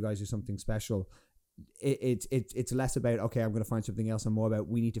important and you guys are something special, it's less about, okay, I'm going to find something else, and more about,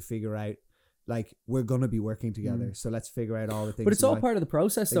 we need to figure out, like, we're going to be working together, so let's figure out all the things. But it's all part of the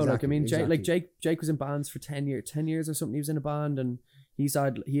process though. Exactly, like, I mean, Jake was in bands for 10 years or something. He was in a band, and he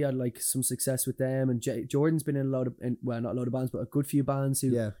had like some success with them, and Jordan's been in not a load of bands, but a good few bands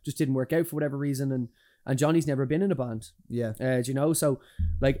who just didn't work out for whatever reason, and Johnny's never been in a band. Yeah. Do you know? So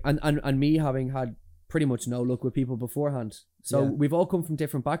like, and me having had pretty much no luck with people beforehand. So we've all come from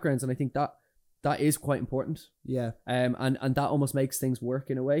different backgrounds, and I think that is quite important. Yeah. And that almost makes things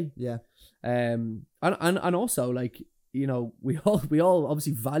work in a way. Yeah. And also, like, we all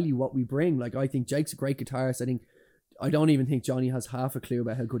obviously value what we bring. Like, I think Jake's a great guitarist. I don't even think Johnny has half a clue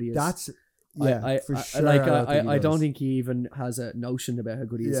about how good he is. For sure. I don't think he even has a notion about how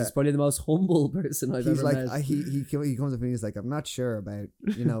good he is. He's probably the most humble person I've ever met. He comes up to me, he's like, I'm not sure about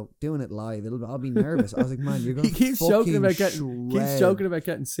doing it live. I'll be nervous. I was like, man, you're going to keeps joking about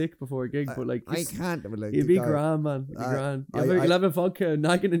getting sick before a gig, but like, I can't. Like, you'd be grand, man. You'd be grand. You'll have a vodka,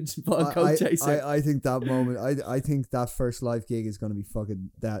 nagging and coke chaser. I think that moment, I think that first live gig is going to be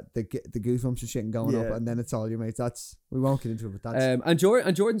fucking that the goosebumps and shit and going up, and then it's all your mates. We won't get into it, but that's and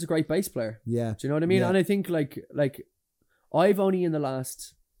Jordan's a great bass player. Yeah. Do you know what I mean? Yeah. And I think like I've only in the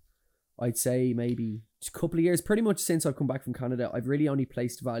last, I'd say maybe a couple of years, pretty much since I've come back from Canada, I've really only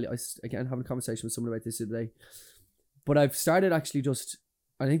placed value. Again, having a conversation with someone about this today, but I've started actually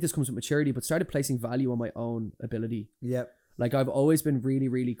I think this comes with maturity, but started placing value on my own ability. Yep. Like, I've always been really,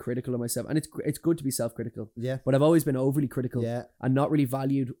 really critical of myself, and it's good to be self-critical. Yeah. But I've always been overly critical. Yeah. And not really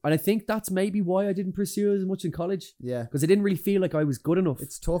valued. And I think that's maybe why I didn't pursue it as much in college. Yeah. Because I didn't really feel like I was good enough.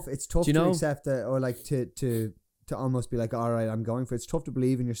 It's tough. It's tough to accept that, or like to almost be like, all right, I'm going for it. It's tough to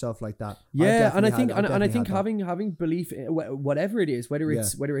believe in yourself like that. Yeah. And I think having belief in whatever it is, whether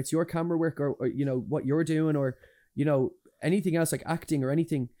it's your camera work or what you're doing, or anything else like acting or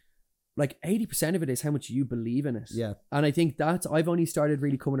anything. Like 80% of it is how much you believe in it. Yeah. And I think I've only started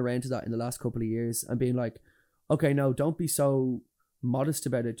really coming around to that in the last couple of years, and being like, okay, no, don't be so modest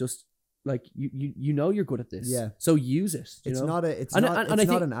about it. Just like, you're good at this. Yeah. So use it. It's not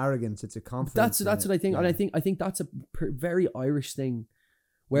an arrogance. It's a confidence. That's what I think. Yeah. And I think that's a very Irish thing,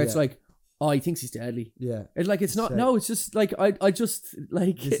 where it's like, oh, he thinks he's deadly. Yeah. It's like, it's not, no, it's just like, I just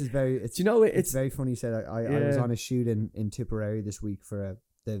like, this is very, it's very funny you said. I was on a shoot in Tipperary this week for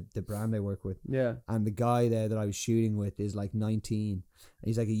the brand I work with. Yeah. And the guy there that I was shooting with is like 19. And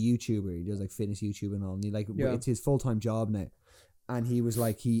he's like a YouTuber. He does like fitness YouTube and all. And it's his full-time job now. And he was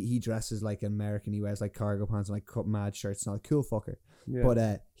like, he dresses like American. He wears like cargo pants and like cut mad shirts. Not a cool fucker. Yeah.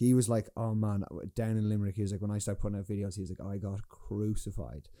 But he was like, oh man, down in Limerick, he was like, when I started putting out videos, he was like, oh, I got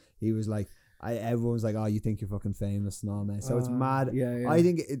crucified. He was like, everyone's like, oh, you think you're fucking famous and all that. So it's mad. Yeah. I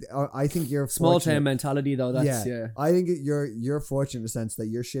think you're small fortunate. town mentality though. That's I think you're fortunate in the sense that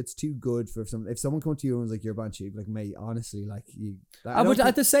your shit's too good for if someone come to you and was like, you're a band cheap, like, mate, honestly, like you.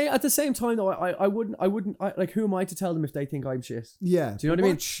 At the same time though, I wouldn't like, who am I to tell them if they think I'm shit? Yeah. Do you know what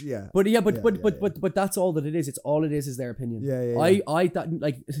I mean? Yeah. But that's all that it is. It's all it is their opinion. Yeah. I that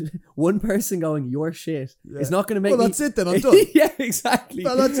like one person going, you're shit. It's not going to make. Well, that's it then. I'm done. Yeah, exactly.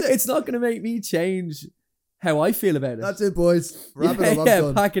 Well, that's it. It's not going to make me change how I feel about it. That's it, boys. Wrap it up. I'm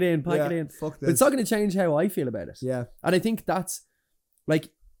done. Pack it in. Fuck this. But it's not going to change how I feel about it. Yeah. And I think that's like,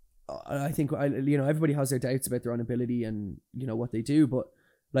 I think everybody has their doubts about their own ability and what they do, but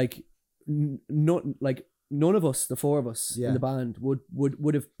like none of us, the four of us in the band,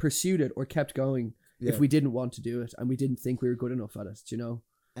 would have pursued it or kept going if we didn't want to do it and we didn't think we were good enough at it.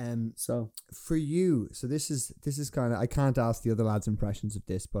 So for you, so this is kind of, I can't ask the other lads' impressions of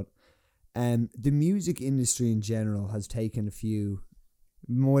this, but the music industry in general has taken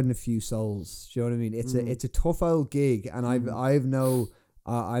more than a few souls. Do you know what I mean? It's a tough old gig, and I've no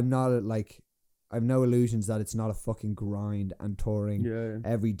illusions that it's not a fucking grind and touring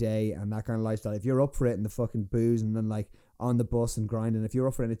every day and that kind of lifestyle. If you're up for it and the fucking booze and then like on the bus and grinding, if you're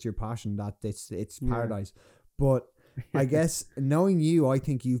up for it and it's your passion, that it's paradise. But I guess knowing you, I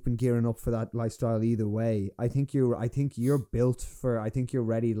think you've been gearing up for that lifestyle either way. I think you're built for. I think you're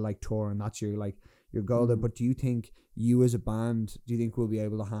ready to like tour, and that's your goal there. But do you think you as a band, will be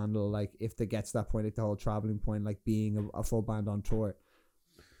able to handle, like, if it gets to that point, like the whole traveling point, like being a full band on tour?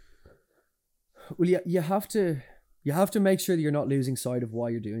 Well, you have to make sure that you're not losing sight of why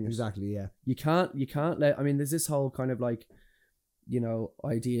you're doing it. Exactly. Yeah. You can't let. I mean, there's this whole kind of like,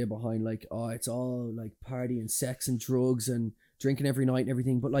 idea behind like, oh, it's all like party and sex and drugs and drinking every night and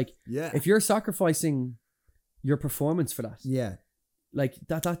everything. But like, if you're sacrificing your performance for that, like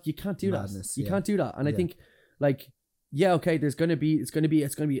that you can't do Madness, that. You can't do that. And I think like, okay, it's gonna be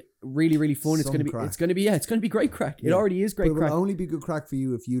really, really fun. It's gonna be great crack. It already is great crack. It will only be good crack for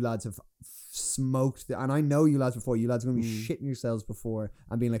you if you lads have smoked and I know you lads before. You lads are gonna be shitting yourselves before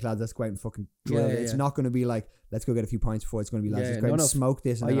and being like, lads, let's go out and fucking drill it. It's not gonna be like, let's go get a few pints before. It's gonna be, lads, let's go out and smoke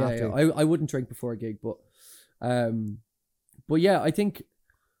this and then after. I wouldn't drink before a gig, but yeah, I think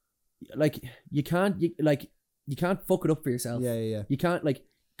like you can't fuck it up for yourself. You can't, like,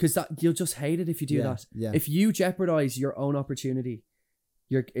 because that you'll just hate it if you do that. If you jeopardize your own opportunity,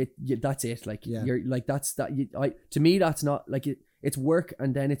 that's it. Like you're like, that's that. To me, that's not like it. It's work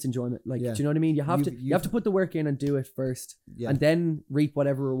and then it's enjoyment. Like, do you know what I mean? You have to put the work in and do it first, and then reap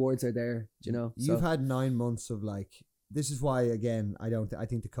whatever rewards are there. You've had 9 months of like. This is why, again, I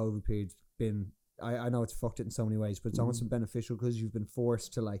think the COVID period's been. I know it's fucked it in so many ways, but it's almost been beneficial because you've been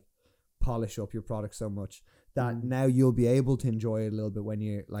forced to like polish up your product so much that now you'll be able to enjoy it a little bit when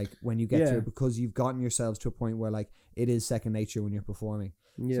you get to it, because you've gotten yourselves to a point where like it is second nature when you're performing.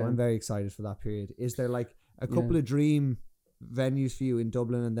 So I'm very excited for that period. Is there like a couple of dream venues for you in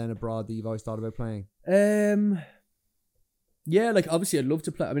Dublin and then abroad that you've always thought about playing? Like obviously I'd love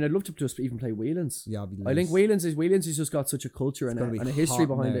to play. I mean, I'd love to just even play Whelan's. I think Whelan's has just got such a culture and a history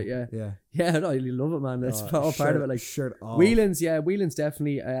behind it. I really love it, man. That's all part of it. Like shirt off. Whelan's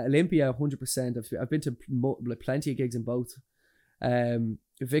definitely. Olympia 100%. I've been to plenty of gigs in both,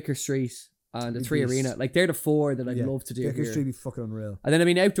 Vicar Street and the Three Arena. Like they're the four that I'd love to do. Vicar Street be fucking unreal. And then I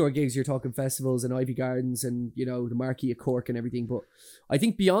mean, outdoor gigs, you're talking festivals and Ivy Gardens and the Marquee of Cork and everything. But I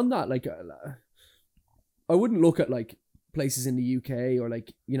think beyond that, like I wouldn't look at like places in the UK or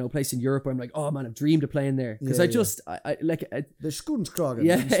like place in Europe where I'm like, oh man, I've dreamed of playing there, because I like the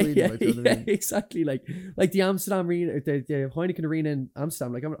Skåneskrogen exactly, like the Amsterdam Arena, the Heineken Arena in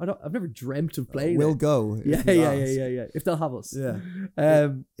Amsterdam. Like I've never dreamt of playing. We'll go. If they'll have us.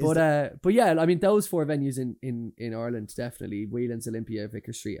 But yeah, I mean those four venues in Ireland, definitely Whelan's, Olympia,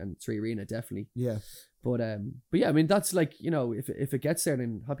 Vicar Street and Three Arena, definitely. But yeah, I mean that's like, if it gets there,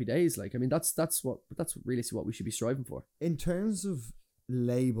 then happy days. Like I mean that's really what we should be striving for. In terms of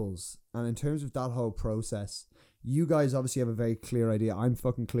labels and in terms of that whole process, you guys obviously have a very clear idea. I'm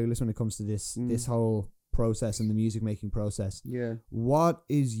fucking clueless when it comes to this whole process and the music making process. What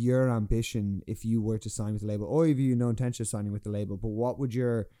is your ambition if you were to sign with the label, or if you no intention of signing with the label, but what would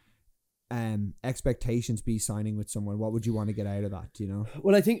your expectations be signing with someone? What would you want to get out of that?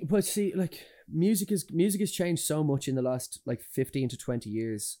 Well, I think, but see, like music has changed so much in the last like 15 to 20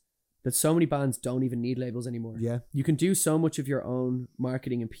 years that so many bands don't even need labels anymore. You can do so much of your own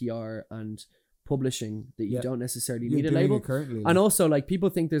marketing and PR and publishing that you don't necessarily need a label currently. And also, like, people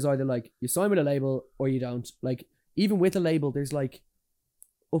think there's either like you sign with a label or you don't. Like even with a label, there's like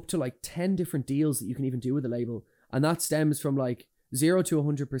up to like 10 different deals that you can even do with a label, and that stems from like 0 to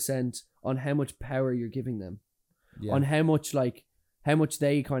 100% on how much power you're giving them, on how much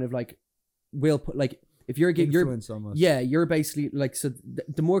they kind of like will put, like, if you're almost. You're basically like, so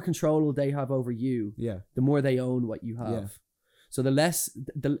the more control they have over you, the more they own what you have. So the less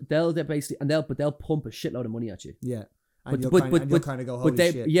they'll basically, they'll pump a shitload of money at you. Yeah. And you'll kind of go, holy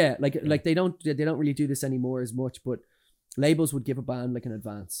shit. Yeah, like they don't really do this anymore as much, but labels would give a band like an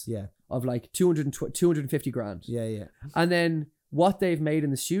advance of like 250 grand. Yeah. And then what they've made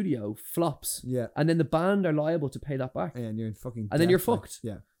in the studio flops. Yeah. And then the band are liable to pay that back. Yeah, and you're fucking then you're fucked.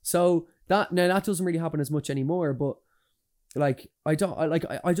 Yeah. So that doesn't really happen as much anymore, but like I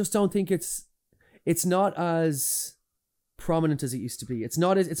just don't think it's not as prominent as it used to be. It's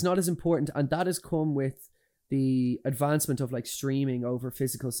not as important, and that has come with the advancement of like streaming over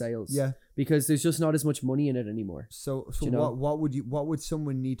physical sales. Yeah. Because there's just not as much money in it anymore. So what would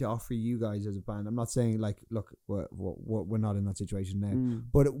someone need to offer you guys as a band? I'm not saying like, look, we're not in that situation now.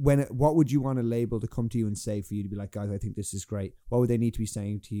 But what would you want a label to come to you and say for you to be like, guys, I think this is great? What would they need to be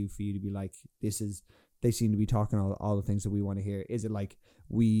saying to you for you to be like, they seem to be talking all the things that we want to hear? Is it like,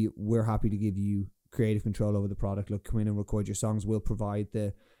 we're happy to give you creative control over the product? Look, come in and record your songs. We'll provide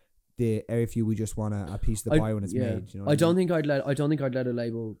the airflow. We just want a piece of the pie when it's made. You know, I don't think I'd let a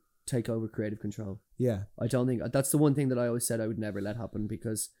label take over creative control. Yeah, I don't think that's the one thing that I always said I would never let happen,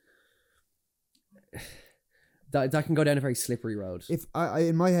 because that can go down a very slippery road. If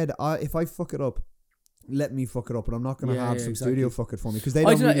in my head, if I fuck it up, let me fuck it up, but I'm not going to have some studio fuck it for me, because they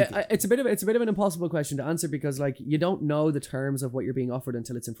don't really... It's a bit of an impossible question to answer, because like you don't know the terms of what you're being offered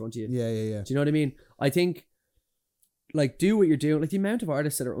until it's in front of you. Yeah. Do you know what I mean? I think like do what you're doing. Like the amount of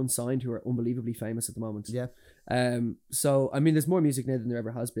artists that are unsigned who are unbelievably famous at the moment. Yeah. So I mean, there's more music now than there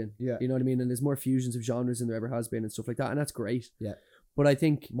ever has been. Yeah. You know what I mean? And there's more fusions of genres than there ever has been and stuff like that, and that's great. Yeah. But I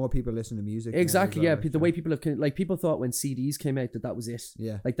think more people listen to music. Exactly. Yeah. The way people have, like, people thought when CDs came out that was it.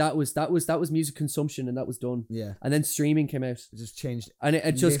 Yeah. Like that was music consumption, and that was done. Yeah. And then streaming came out. It just changed. And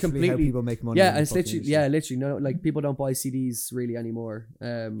it just completely how people make money. Yeah. And it's literally no, like people don't buy CDs really anymore.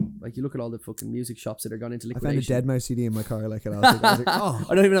 Like you look at all the fucking music shops that are gone into liquidation. I found a Dead Mouse CD in my car. Like I was like, oh,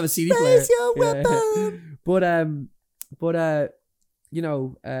 I don't even have a CD player. Face your weapon. But you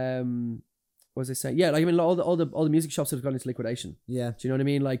know, what was I saying? Yeah, like I mean, all the music shops have gone into liquidation. Yeah, do you know what I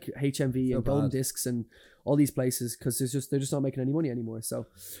mean? Like HMV and Golden Discs and all these places, because they're just not making any money anymore. So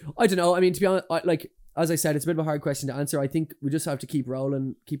I don't know. I mean, to be honest, like as I said, it's a bit of a hard question to answer. I think we just have to keep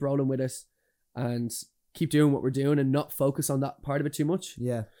rolling with it, and keep doing what we're doing, and not focus on that part of it too much.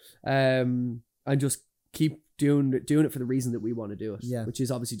 Yeah. And just keep doing it for the reason that we want to do it. Yeah. Which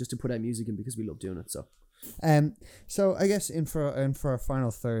is obviously just to put out music and because we love doing it. So I guess in for our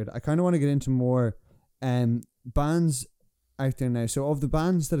final third, I kind of want to get into more bands out there now. So of the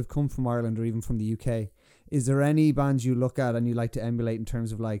bands that have come from Ireland or even from the UK, is there any bands you look at and you like to emulate in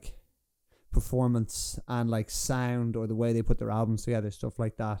terms of like performance and like sound, or the way they put their albums together, stuff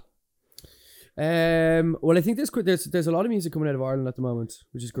like that? Well, I think there's a lot of music coming out of Ireland at the moment,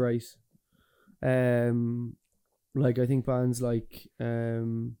 which is great. Like I think bands like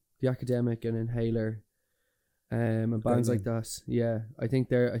The Academic and Inhaler, and bands like that. Yeah, I think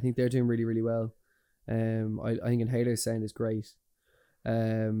they're doing really, really well. I think Inhaler's sound is great.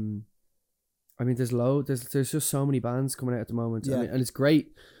 I mean, there's just so many bands coming out at the moment. Yeah. I mean, and it's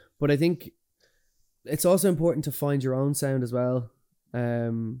great, but I think it's also important to find your own sound as well. I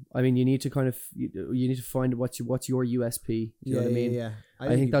mean, you need to kind of you need to find what's your USP. Do you know what I mean? Yeah.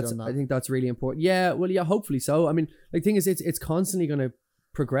 I think that's really important. Yeah. Well, yeah. Hopefully so. I mean, the thing is, it's constantly going to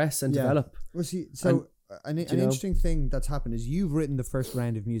progress and develop. Well, see, so an interesting thing that's happened is you've written the first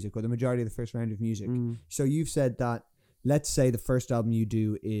round of music, or the majority of the first round of music. So you've said that, let's say the first album you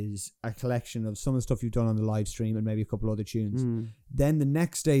do is a collection of some of the stuff you've done on the live stream and maybe a couple other tunes. Then the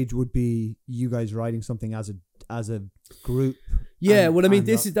next stage would be you guys writing something as a group. Yeah, well, I mean,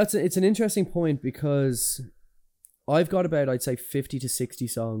 it's an interesting point, because I've got about, I'd say 50 to 60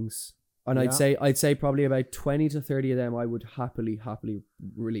 songs. And I'd say probably about 20 to 30 of them I would happily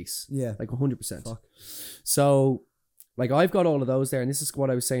release. Yeah. Like 100%. Fuck. So like I've got all of those there, and this is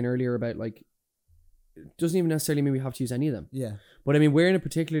what I was saying earlier about, like, it doesn't even necessarily mean we have to use any of them. Yeah. But I mean, we're in a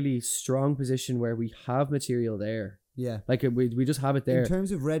particularly strong position where we have material there. Yeah. Like we just have it there. In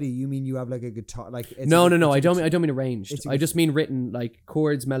terms of ready, you mean you have like a guitar, like No, I don't mean arranged. I just mean written, like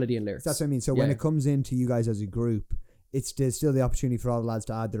chords, melody and lyrics. That's what I mean. So when it comes into you guys as a group, there's still the opportunity for all the lads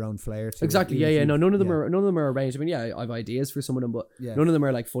to add their own flair to exactly. It. Yeah. No, none of them are arranged. I mean, yeah, I have ideas for some of them, but none of them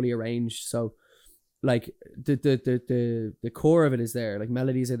are like fully arranged. So like the core of it is there. Like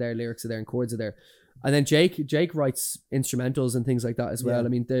melodies are there, lyrics are there, and chords are there. And then Jake writes instrumentals and things like that as well. I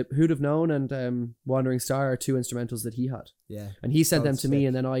mean, the Who'd Have Known and Wandering Star are 2 instrumentals that he had. Yeah. And he sent them to me,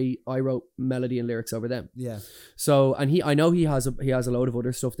 and then I wrote melody and lyrics over them. Yeah. So, and I know he has a load of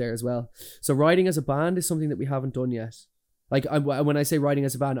other stuff there as well. So writing as a band is something that we haven't done yet. Like when I say writing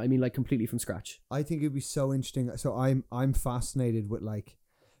as a band, I mean like completely from scratch. I think it'd be so interesting. So I'm fascinated with like,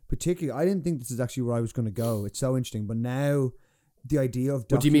 particularly, I didn't think this is actually where I was going to go. It's so interesting, but now the idea of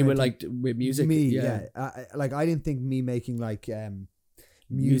what do you mean with music? I didn't think me making like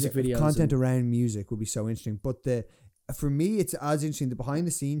music videos, content around music would be so interesting. But for me, it's as interesting the behind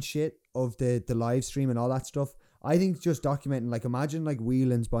the scenes shit of the live stream and all that stuff. I think just documenting, like, imagine like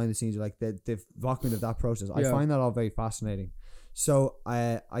Whelan's behind the scenes, like the document of that process. I find that all very fascinating. So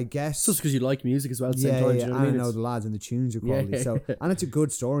I guess just because you like music as well. At the same time, you know what I know the lads and the tunes are quality. So and it's a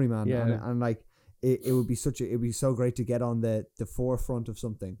good story, man. And like. It would be it'd be so great to get on the forefront of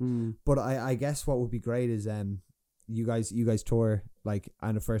something. But I guess what would be great is you guys tour like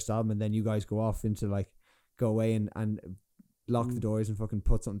on the first album, and then you guys go off into like go away and lock the doors and fucking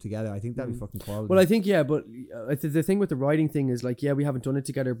put something together. I think that'd be fucking quality. Well, I think but the thing with the writing thing is like we haven't done it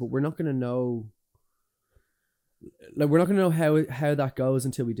together, but we're not gonna know. Like we're not gonna know how that goes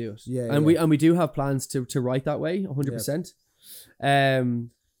until we do it. We do have plans to write that way 100%.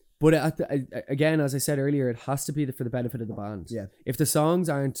 But again, as I said earlier, it has to be for the benefit of the band. Yeah. If the songs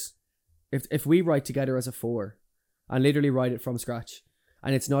aren't, if we write together as a 4 and literally write it from scratch,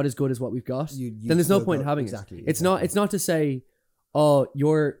 and it's not as good as what we've got, then there's no point in having it. It's not to say, oh,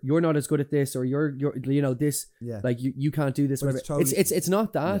 you're not as good at this, or you're this. Yeah. Like you can't do this. It's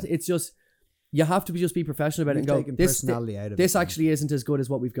not that. It's just. You have to just be professional about it and go, this actually isn't as good as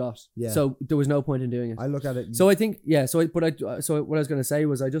what we've got. Yeah. So there was no point in doing it. I look at it. So I think, so what I was going to say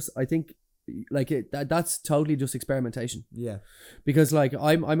was I think like that's totally just experimentation. Yeah. Because like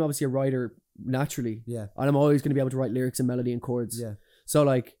I'm obviously a writer naturally. Yeah. And I'm always going to be able to write lyrics and melody and chords. Yeah. So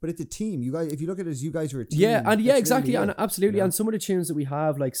like, but it's a team. You guys, if you look at it as you guys are a team. Yeah, and exactly, really and absolutely. Yeah. And some of the tunes that we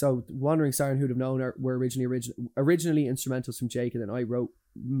have, like Wandering Star and Who'd Have Known, were originally instrumentals from Jake, and then I wrote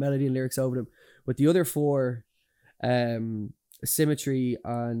melody and lyrics over them. But the other 4, Symmetry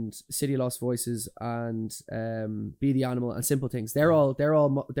and City of Lost Voices and Be the Animal and Simple Things, they're all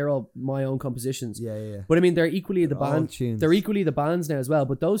my own compositions. Yeah. But I mean, they're equally the band. They're equally the bands now as well.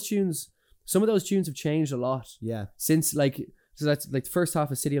 But those tunes, some of those tunes have changed a lot. Yeah. Since like. So that's like the first half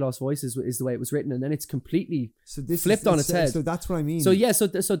of City of Lost Voices is the way it was written, and then it's completely flipped on its head. So that's what I mean. So yeah, so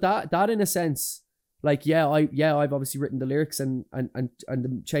that in a sense, like I've obviously written the lyrics and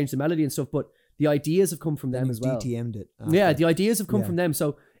changed the melody and stuff, but the ideas have come from them as well. DTM'd it. Yeah, the ideas have come from them.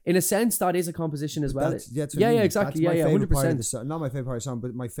 So in a sense, that is a composition as well. Exactly. Yeah, 100%. Not my favorite part of the song,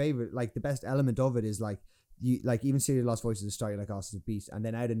 but my favorite, like the best element of it is like. You like even City of Lost Voices at the start, you're like, oh, this is a beast, and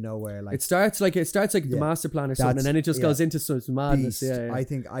then out of nowhere, like it starts like the master plan or something, and then it just goes into some madness. Beast. Yeah. I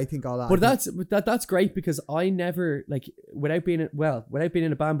think all that. But that's great because I never like without being in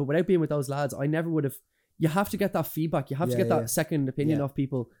a band, but without being with those lads, I never would have. You have to get that feedback. You have to get that second opinion of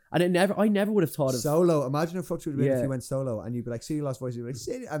people, and I never would have thought of solo. Imagine how fucked it would have been if you went solo and you'd be like, City of Lost Voices, you'd be like,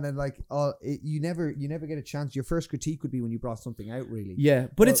 City, and then like, you never get a chance. Your first critique would be when you brought something out, really. Yeah,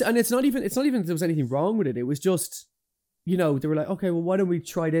 but it's not even that there was anything wrong with it. It was just, they were like, okay, well, why don't we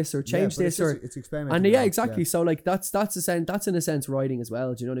try this or change this it's experimental. And exactly. Yeah. So like that's in a sense writing as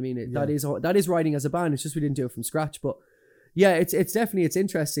well. Do you know what I mean? That is writing as a band. It's just we didn't do it from scratch, but. Yeah, it's definitely, it's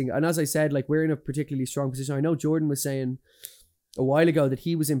interesting. And as I said, like we're in a particularly strong position. I know Jordan was saying a while ago that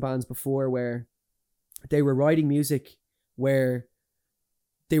he was in bands before where they were writing music where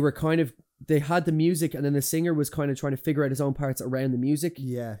they had the music and then the singer was kind of trying to figure out his own parts around the music.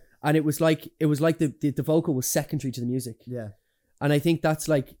 Yeah. And it was like the vocal was secondary to the music. Yeah. And I think that's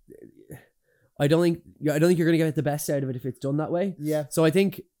like, I don't think you're going to get the best out of it if it's done that way. Yeah. So I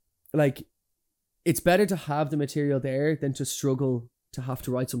think like, it's better to have the material there than to struggle to have to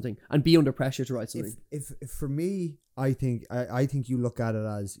write something and be under pressure to write something. If for me, I think you look at it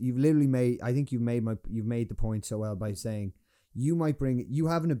as you've literally made. I think you've made the point so well by saying you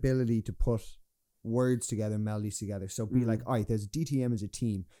have an ability to put words together, melodies together. So be like, all right, there's a DTM as a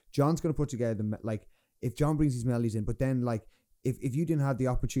team. John's going to put together like if John brings these melodies in, but then like if you didn't have the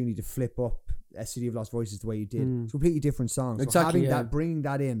opportunity to flip up a City of Lost Voices the way you did, it's completely different songs. Exactly, so bringing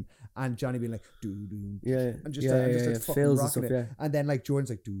that in, and Johnny being like and just fucking rocking it, and then like Jordan's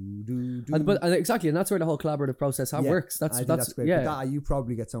like and exactly, and that's where the whole collaborative process works. That's great. Yeah, but you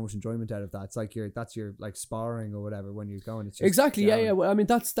probably get so much enjoyment out of that. It's like that's your like sparring or whatever when you're going. It's just exactly, yeah. Well, I mean,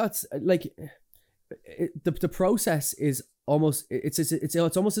 that's like the process is it's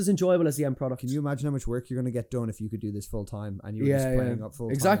almost as enjoyable as the end product. Can you imagine how much work you're going to get done if you could do this full time and you were just playing up full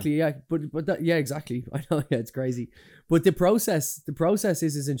time? Exactly, yeah. But that, yeah, exactly. I know, yeah, it's crazy. But the process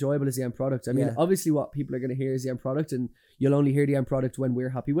is as enjoyable as the end product. I mean, obviously what people are going to hear is the end product, and you'll only hear the end product when we're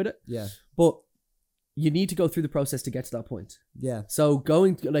happy with it. Yeah. But you need to go through the process to get to that point. Yeah. So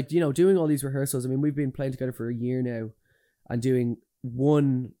doing all these rehearsals, I mean, we've been playing together for a year now and doing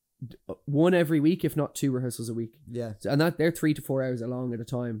one every week, if not 2 rehearsals a week. Yeah. And that they're 3 to 4 hours long at a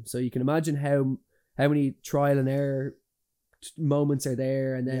time. So you can imagine how many trial and error moments are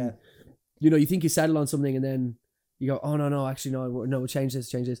there, and then you think you settle on something and then you go, oh no, actually no, change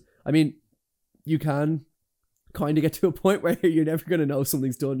this. I mean, you can kind of get to a point where you're never going to know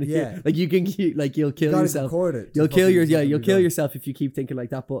something's done. Yeah. Like you'll kill yourself. You'll kill yourself if you keep thinking like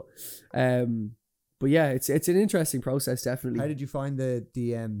that. But yeah, it's an interesting process, definitely. How did you find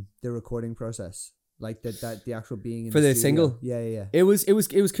the recording process? Like the actual being in for the studio? single? Yeah. It was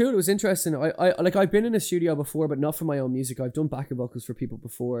cool. It was interesting. I've been in a studio before, but not for my own music. I've done backing vocals for people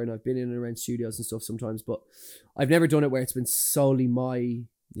before, and I've been in and around studios and stuff sometimes, but I've never done it where it's been solely my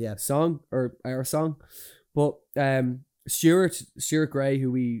song or our song. But Stuart Gray,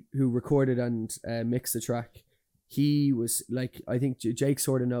 who recorded and mixed the track, he was like, I think Jake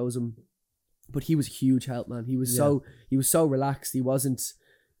sort of knows him. But he was a huge help, man. He was so relaxed. He wasn't.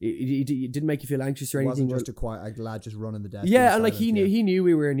 He didn't make you feel anxious or anything. Wasn't just a lad just running the deck. Yeah, and like he knew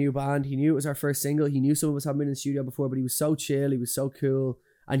we were a new band. He knew it was our first single. He knew some of us hadn't been in the studio before, but he was so chill. He was so cool,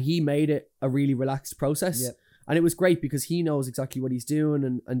 and he made it a really relaxed process. Yeah. And it was great because he knows exactly what he's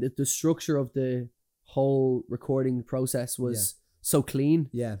doing, and the structure of the whole recording process was so clean,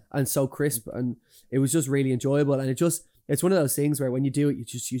 and so crisp, and it was just really enjoyable. And it's one of those things where when you do it, you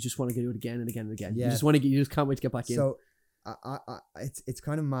just want to do it again and again and again. Yeah. You just can't wait to get back in. So it's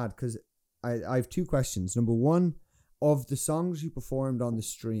kind of mad because I have 2 questions. Number 1, of the songs you performed on the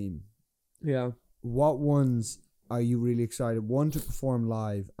stream, what ones are you really excited? 1, to perform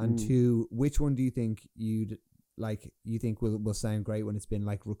live, and 2, which one do you think you think will sound great when it's been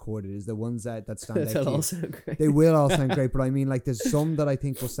like recorded? Is the ones that stand out? They'll all sound great. They will all sound great, but I mean, like, there's some that I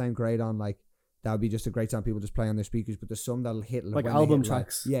think will sound great on, like, that would be just a great time people just play on their speakers, but there's some that'll hit like album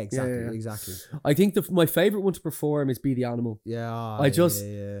tracks. Yeah, exactly. I think my favorite one to perform is "Be the Animal." Yeah,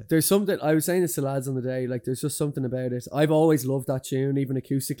 there's something, I was saying this to lads on the day, like there's just something about it. I've always loved that tune, even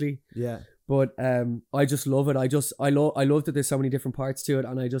acoustically. Yeah, but I just love it. I love that there's so many different parts to it,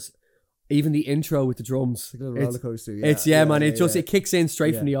 and even the intro with the drums, like a little roller coaster. It kicks in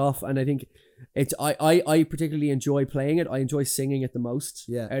straight from the off, and I think I particularly enjoy playing it. I enjoy singing it the most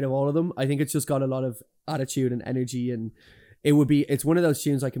out of all of them. I think it's just got a lot of attitude and energy, and it's one of those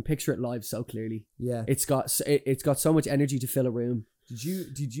tunes I can picture it live so clearly. Yeah, it's got so much energy to fill a room. Do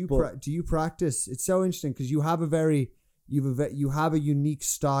you practice? It's so interesting because you have a unique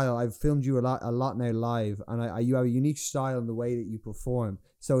style. I've filmed you a lot now live, and you have a unique style in the way that you perform.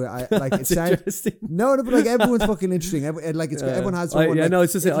 So I like it sounds interesting. No, but like everyone's fucking interesting. Everyone has someone.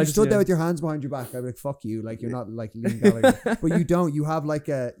 It's just if you stood there with your hands behind your back, I'd be like, fuck you. Like, you're not like Liam Gallagher, but you don't. You have like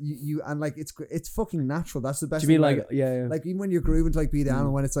and like it's fucking natural. That's the best. Do you mean like like even when you're grooving to like Be the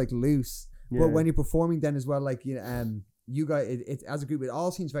Animal, when it's like loose, but when you're performing then as well, like you guys, it as a group, it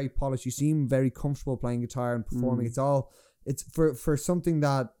all seems very polished. You seem very comfortable playing guitar and performing. It's for something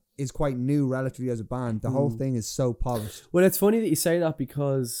that is quite new relatively as a band. The whole thing is so polished. Well, it's funny that you say that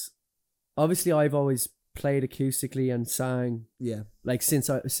because obviously I've always played acoustically and sang. Yeah. Like since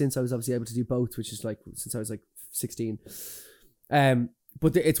I was obviously able to do both, which is like since I was like 16.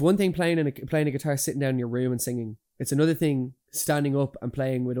 But it's one thing playing a guitar sitting down in your room and singing. It's another thing standing up and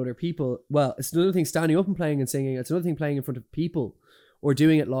playing with other people. Well, it's another thing standing up and playing and singing. It's another thing playing in front of people or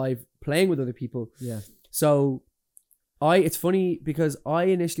doing it live, playing with other people. Yeah. So it's funny because I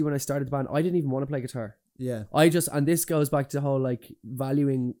initially, when I started the band, I didn't even want to play guitar. Yeah. And this goes back to the whole like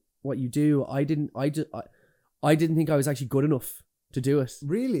valuing what you do. I didn't think I was actually good enough to do it.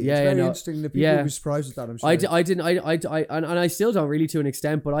 Really? Yeah. It's very interesting that people will be surprised with that, I'm sure. And I still don't really to an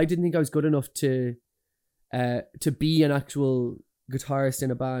extent, but I didn't think I was good enough to be an actual guitarist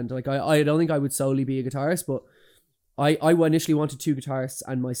in a band. Like I don't think I would solely be a guitarist, but I initially wanted 2 guitarists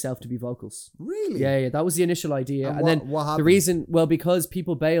and myself to be vocals. Really? Yeah. That was the initial idea. And then what happened? The reason, well, because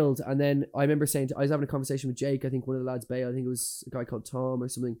people bailed, and then I remember saying, I was having a conversation with Jake. I think one of the lads bailed. I think it was a guy called Tom or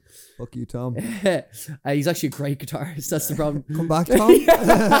something. Fuck you, Tom. He's actually a great guitarist. That's the problem. Come back, Tom.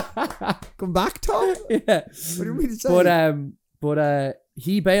 Come back, Tom. Yeah. What do you mean to say? But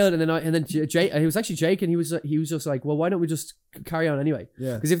he bailed, and then Jake. It was actually Jake, and he was just like, well, why don't we just carry on anyway.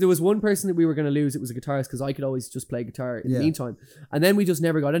 Yeah. Because if there was one person that we were going to lose, it was a guitarist, because I could always just play guitar in the meantime. And then we just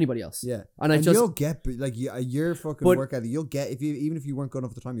never got anybody else. Yeah. And you'll get, like, your fucking work ethic, you'll get, even if you weren't good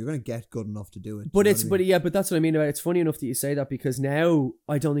enough at the time, you're going to get good enough to do it. But but that's what I mean about it. It's funny enough that you say that, because now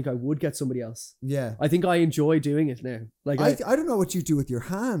I don't think I would get somebody else. Yeah. I think I enjoy doing it now. Like I don't know what you do with your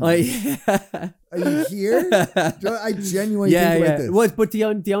hands. Are you here? I genuinely think about this. Well, but the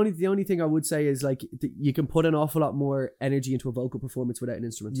only thing I would say is, like, you can put an awful lot more energy into a vocal performance without an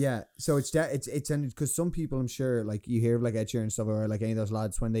instrument. Yeah, so it's because some people, I'm sure, like, you hear of, like, Ed Sheeran and stuff, or like any of those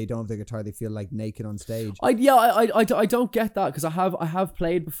lads, when they don't have the guitar, they feel like naked on stage. I don't get that, because I have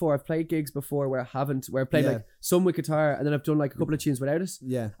played before. I've played gigs before where I played like some with guitar, and then I've done like a couple of tunes without it.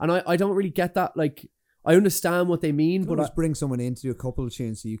 Yeah, and I don't really get that. Like, I understand what they mean, but just bring someone in to do a couple of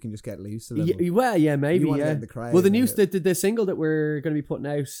tunes so you can just get loose a little. Well, yeah, maybe. Yeah. Well, the single that we're going to be putting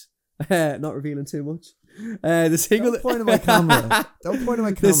out, not revealing too much. The single. Don't point at my camera. Don't point at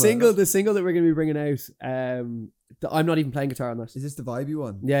my camera. The single that we're going to be bringing out. I'm not even playing guitar on that. Is this the vibey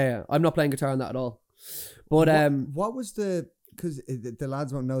one? Yeah. I'm not playing guitar on that at all. But what was the? Because the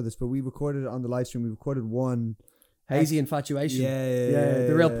lads won't know this, but we recorded it on the live stream. We recorded one. Hazy Infatuation. Yeah.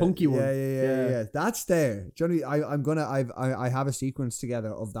 The real punky one. Yeah. That's there. Johnny, I have a sequence together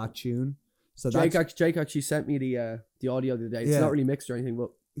of that tune. So Jake actually sent me the audio the other day. It's not really mixed or anything,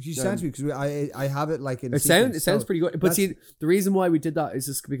 but she sent me, because I have it like in. It sounds pretty good. But see, the reason why we did that is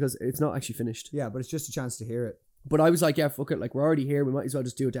just because it's not actually finished. Yeah, but it's just a chance to hear it. But I was like, yeah, fuck it. Like, we're already here. We might as well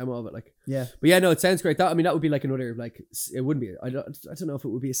just do a demo of it. Like, yeah. But yeah, no, it sounds great. That would be like another, like, it wouldn't be. I don't know if it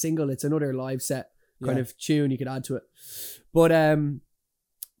would be a single. It's another live set kind of tune you could add to it.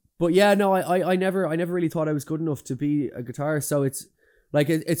 But yeah, no, I never really thought I was good enough to be a guitarist. So it's like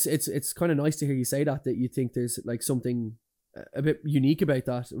it's kind of nice to hear you say that you think there's like something a bit unique about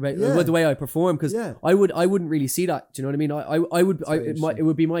that, about the way I perform, because I wouldn't really see that. Do you know what I mean? It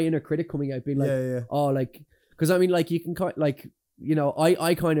would be my inner critic coming out being like, oh, like, because I mean, like, you can like, you know,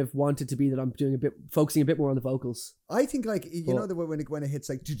 I kind of wanted to be that I'm doing focusing a bit more on the vocals. I think, like, you know, the when it hits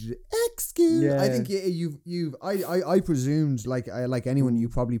like excuse, I think I presumed, like anyone, you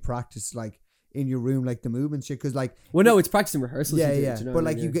probably practice like in your room, like the movement shit, because like, well, no, it's practicing rehearsals. Yeah. You know, but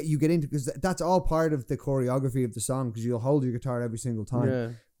like, you get into, because that's all part of the choreography of the song, because you'll hold your guitar every single time. Yeah.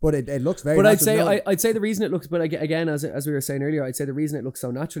 But it looks very. But I'd say the reason it looks. But again, as we were saying earlier, I'd say the reason it looks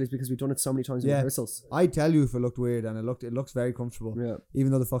so natural is because we've done it so many times in rehearsals. I tell you, if it looked weird, and it looks very comfortable. Yeah.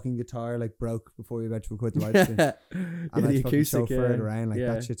 Even though the fucking guitar like broke before we went to record the live stream, and I fucking chauffeured around, like,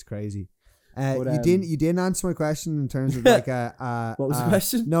 that shit's crazy. You didn't answer my question in terms of like what was the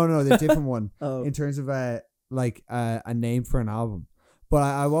question? No, the different one. In terms of a name for an album. But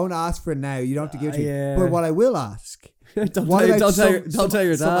I won't ask for it now. You don't have to give it to me. But what I will ask. Don't tell your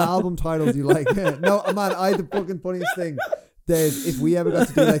dad. Some album titles you like. No, man, I had the fucking funniest thing. There's, if we ever got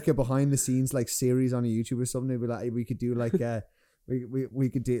to do like a behind the scenes like series on a YouTube or something, it'd be like, we could do like we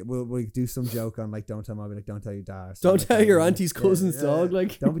could do some joke on like, don't tell mom, like, don't tell your dad. Don't tell your auntie's cousin's dog.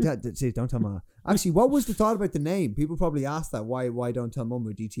 Like, don't tell mom. Actually, what was the thought about the name? People probably asked that. Why don't tell mum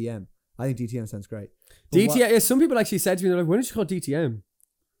or DTM? I think DTM sounds great. DTM. Some people actually said to me, they're like, why don't you call it DTM?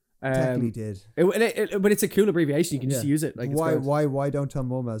 Technically did. But it's a cool abbreviation. You can just use it. Like, why don't tell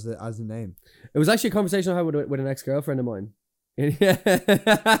mum as a name? It was actually a conversation I had with an ex-girlfriend of mine. It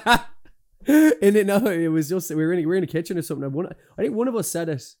was just we were in a kitchen or something. I think one of us said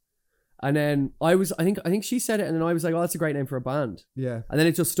it, and then I think she said it, and then I was like, oh, that's a great name for a band. Yeah. And then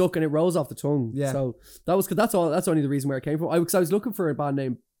it just stuck and it rolls off the tongue. Yeah. So that's only the reason where it came from. Because I was looking for a band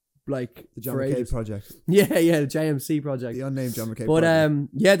name, like the John McCabe project. Yeah, the JMC project. The unnamed John McCabe project.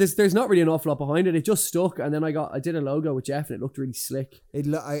 But there's not really an awful lot behind it. It just stuck, and then I did a logo with Jeff, and it looked really slick.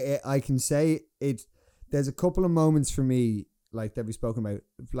 I can say it. There's a couple of moments for me, like, that we've spoken about,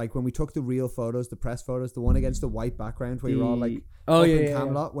 like when we took the real photos, the press photos, the one against the white background where you're all like, in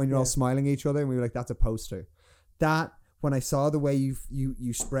Camelot, when you're all smiling at each other, and we were like, that's a poster. That, when I saw the way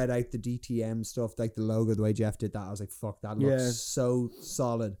you spread out the DTM stuff, like the logo, the way Jeff did that, I was like, fuck, that looks so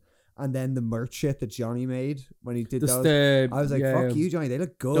solid. And then the merch shit that Johnny made when he did those, I was like, fuck you, Johnny, they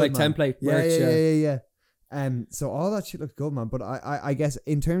look good. They're like template merch. Yeah. So all that shit looks good, man. But I guess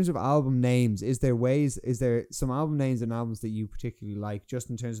in terms of album names, is there some album names and albums that you particularly like,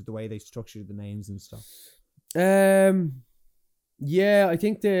 just in terms of the way they structured the names and stuff? Yeah, I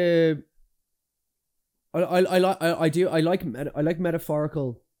think I like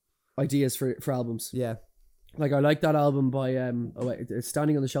metaphorical ideas for albums. Yeah. Like, I like that album by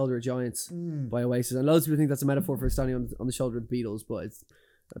Standing on the Shoulder of Giants by Oasis, and loads of people think that's a metaphor for standing on the shoulder of the Beatles, but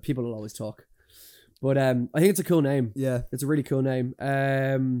people will always talk. But I think it's a cool name. Yeah, it's a really cool name.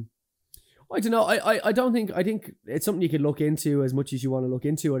 I don't know. I don't think. I think it's something you could look into as much as you want to look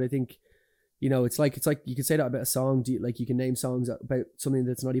into it. I think, it's like you could say that about a song. You can name songs about something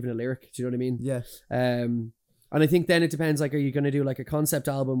that's not even a lyric. Do you know what I mean? Yeah. And I think then it depends. Like, are you going to do like a concept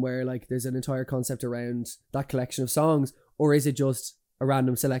album where like there's an entire concept around that collection of songs, or is it just a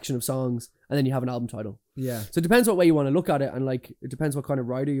random selection of songs and then you have an album title? Yeah. So it depends what way you want to look at it, and like it depends what kind of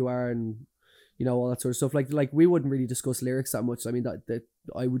writer you are, and all that sort of stuff. Like we wouldn't really discuss lyrics that much. I mean that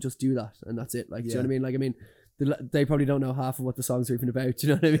I would just do that and that's it. Like, do you know what I mean? Like, I mean, they probably don't know half of what the songs are even about. Do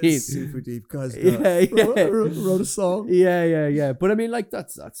you know what I mean? It's super deep because wrote a song. Yeah. But I mean, like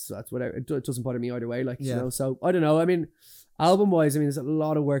that's whatever. It doesn't bother me either way. Like, so I don't know. I mean, album wise, I mean, there's a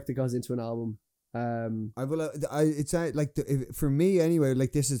lot of work that goes into an album. It's like for me anyway,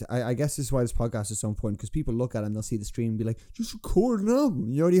 like this is I guess this is why this podcast is so important, because people look at it and they'll see the stream and be like, just record an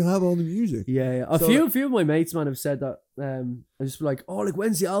album, you already have all the music. A few of my mates, man, have said that. I just be like, oh, like,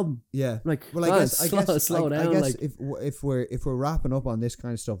 when's the album? Yeah. Like, well, I guess slow down. I guess like, if we're wrapping up on this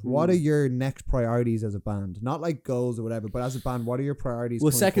kind of stuff, what are your next priorities as a band? Not like goals or whatever, but as a band, what are your priorities?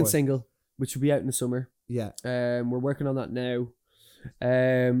 Well, second single, which will be out in the summer. Yeah. We're working on that now.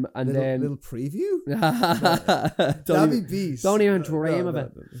 And then little preview. That'd be beast. Don't even dream of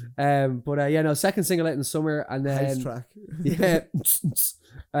it. But second single out in the summer, and then House track. Yeah.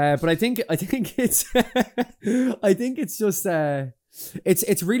 But I think it's it's just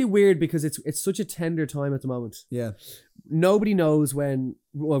it's really weird because it's such a tender time at the moment. Yeah. Nobody knows when.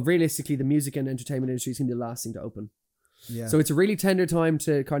 Well, realistically, the music and entertainment industry is going to be the last thing to open. Yeah. So it's a really tender time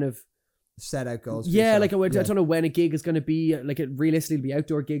to kind of set out goals. Yeah, like I don't know when a gig is going to be. Like, it realistically will be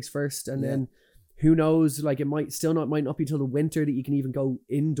outdoor gigs first, and then who knows? Like, it might not be till the winter that you can even go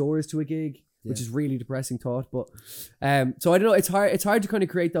indoors to a gig, which is really depressing thought. But so I don't know. It's hard to kind of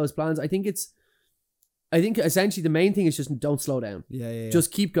create those plans. I think essentially the main thing is just don't slow down. Yeah.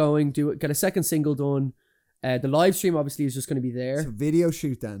 Just keep going. Get a second single done. The live stream obviously is just going to be there. It's a video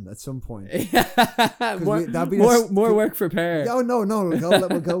shoot then at some point. more work for Per. No.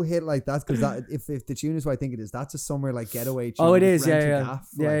 We'll go hit like that, because if the tune is what I think it is, that's a summer like getaway tune. Oh, it is. Yeah.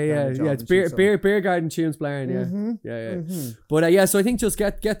 It's beer garden tunes blaring. Yeah. Mm-hmm. Yeah. Mm-hmm. But so I think just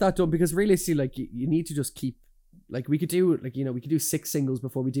get that done, because realistically, like, you need to just keep. Like, we could do 6 singles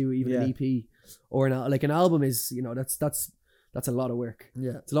before we do even an EP, or an album is, that's a lot of work.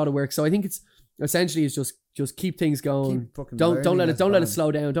 Yeah, it's a lot of work. So I think it's essentially is just keep things going. Don't let it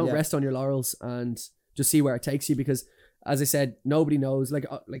slow down. Don't rest on your laurels, and just see where it takes you, because as I said, nobody knows. And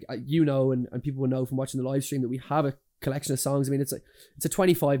people will know from watching the live stream that we have a collection of songs. I mean, it's a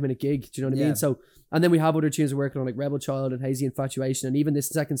 25-minute gig. Do you know what I mean? So, and then we have other tunes we're working on, like Rebel Child and Hazy Infatuation, and even this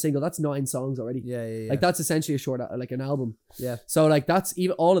second single, that's 9 songs already. Yeah. Like, that's essentially a short, like, an album. Yeah. So, like, that's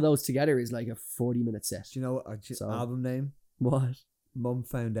even all of those together is like a 40-minute set. Do you know what album name? What? Mum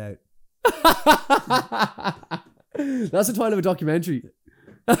Found Out. That's the title of a documentary.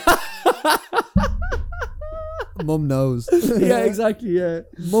 Mum knows. Yeah, exactly. Yeah,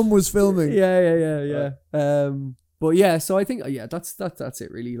 Mum was filming. Yeah. But yeah, so I think that's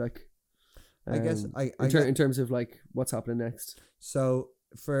it really. Like, I guess in terms of like what's happening next. So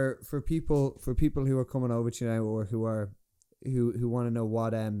for people who are coming over to you now, or who want to know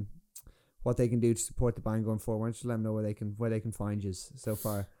what they can do to support the band going forward, why don't you let them know where they can find you so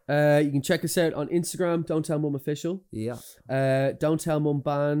far? You can check us out on Instagram, Don't Tell Mum Official. Yeah. Don't Tell Mum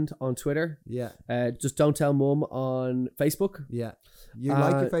Band on Twitter. Yeah. Just Don't Tell Mum on Facebook. Yeah. You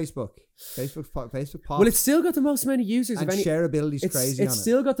like your Facebook pop. Well, it's still got the most amount of users and of any. Shareability's crazy. It's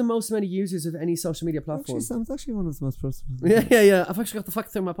still got the most amount of users of any social media platform. Actually, it's actually one of the most personal. Yeah. I've actually got the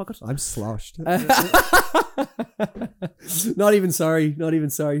fact in my pocket. I'm sloshed. Not even sorry.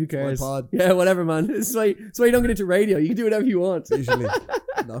 Who cares? My pod. Yeah, whatever, man. It's why you don't get into radio. You can do whatever you want. Usually,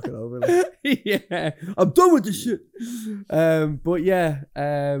 knock it over. Like. Yeah, I'm done with this shit. But yeah.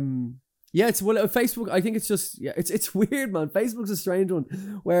 It's Facebook. I think it's just it's weird, man. Facebook's a strange one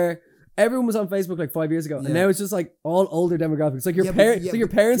where everyone was on Facebook like 5 years ago, and now it's just like all older demographics. Like your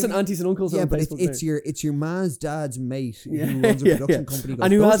parents and aunties and uncles. Yeah, on but Facebook it's your man's dad's mate who runs a production company. Goes,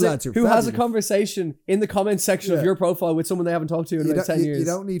 and who has a conversation in the comments section of your profile with someone they haven't talked to in about 10 years. You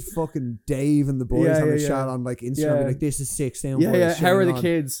don't need fucking Dave and the boys having a chat on like Instagram. Like, this is 6 down. Yeah. How are the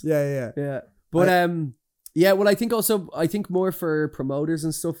kids? Yeah. But well, I think more for promoters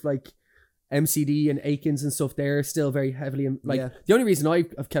and stuff like MCD and Aikens and stuff, they're still very heavily the only reason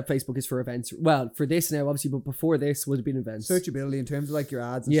I've kept Facebook is for events. Well, for this now obviously, but before this would have been events. Searchability in terms of like your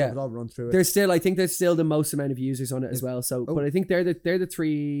ads and stuff, it'll all run through it. I think there's still the most amount of users on it as well. So, but I think they're the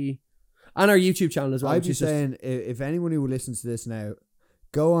 3, and our YouTube channel as well. I'd be saying if anyone who listens to this now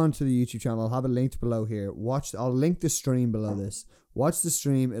go on to the YouTube channel. I'll have it linked below here. I'll link the stream below this. Watch the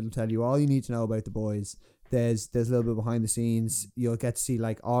stream. It'll tell you all you need to know about the boys. There's a little bit behind the scenes. You'll get to see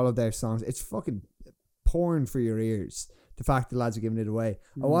like all of their songs. It's fucking porn for your ears. The fact the lads are giving it away.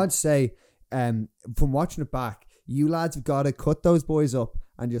 I want to say, from watching it back, you lads have got to cut those boys up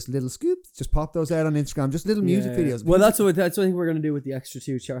and just little scoops, just pop those out on Instagram, just little music videos. Well, that's what I think we're gonna do with the extra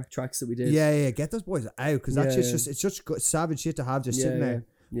 2 tracks that we did. Yeah, get those boys out because that's just it's such savage shit to have just sitting there.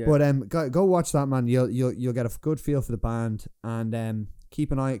 Yeah. But go watch that, man. You'll get a good feel for the band, and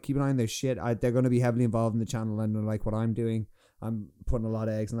keep an eye on their shit. They're going to be heavily involved in the channel, and like what I'm doing, I'm putting a lot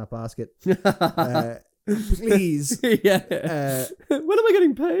of eggs in that basket. Please, yeah. When am I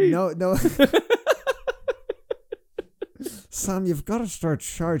getting paid? No. Sam, you've got to start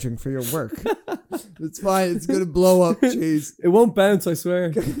charging for your work. It's fine. It's going to blow up. Jeez. It won't bounce, I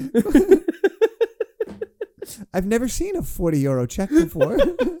swear. I've never seen a €40 check before.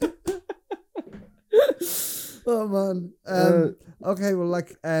 Oh man. Okay. Well,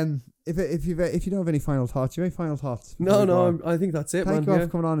 like, if you don't have any final thoughts, you have any final thoughts? No. I think that's it. Thank you all for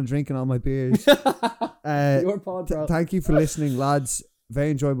coming on and drinking all my beers. Your pod, bro. Thank you for listening, lads.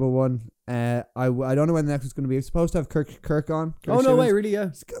 Very enjoyable one. I don't know when the next one's going to be. It's supposed to have Kirk on. No way, really? Yeah.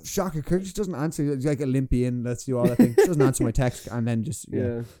 Shocker. Kirk just doesn't answer. He's like Olympian. Let's do all that thing. He doesn't answer my text, and then just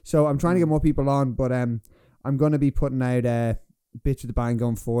So I'm trying to get more people on, but I'm going to be putting out bits of the band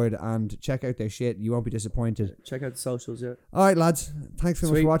going forward, and check out their shit. You won't be disappointed. Check out the socials. Yeah. All right, lads. Thanks so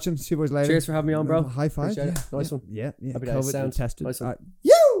much for watching. See you boys later. Cheers for having me on, bro. High five. Nice one. Yeah. Happy days. Sound. Tested. Nice one.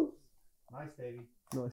 You. Nice, baby.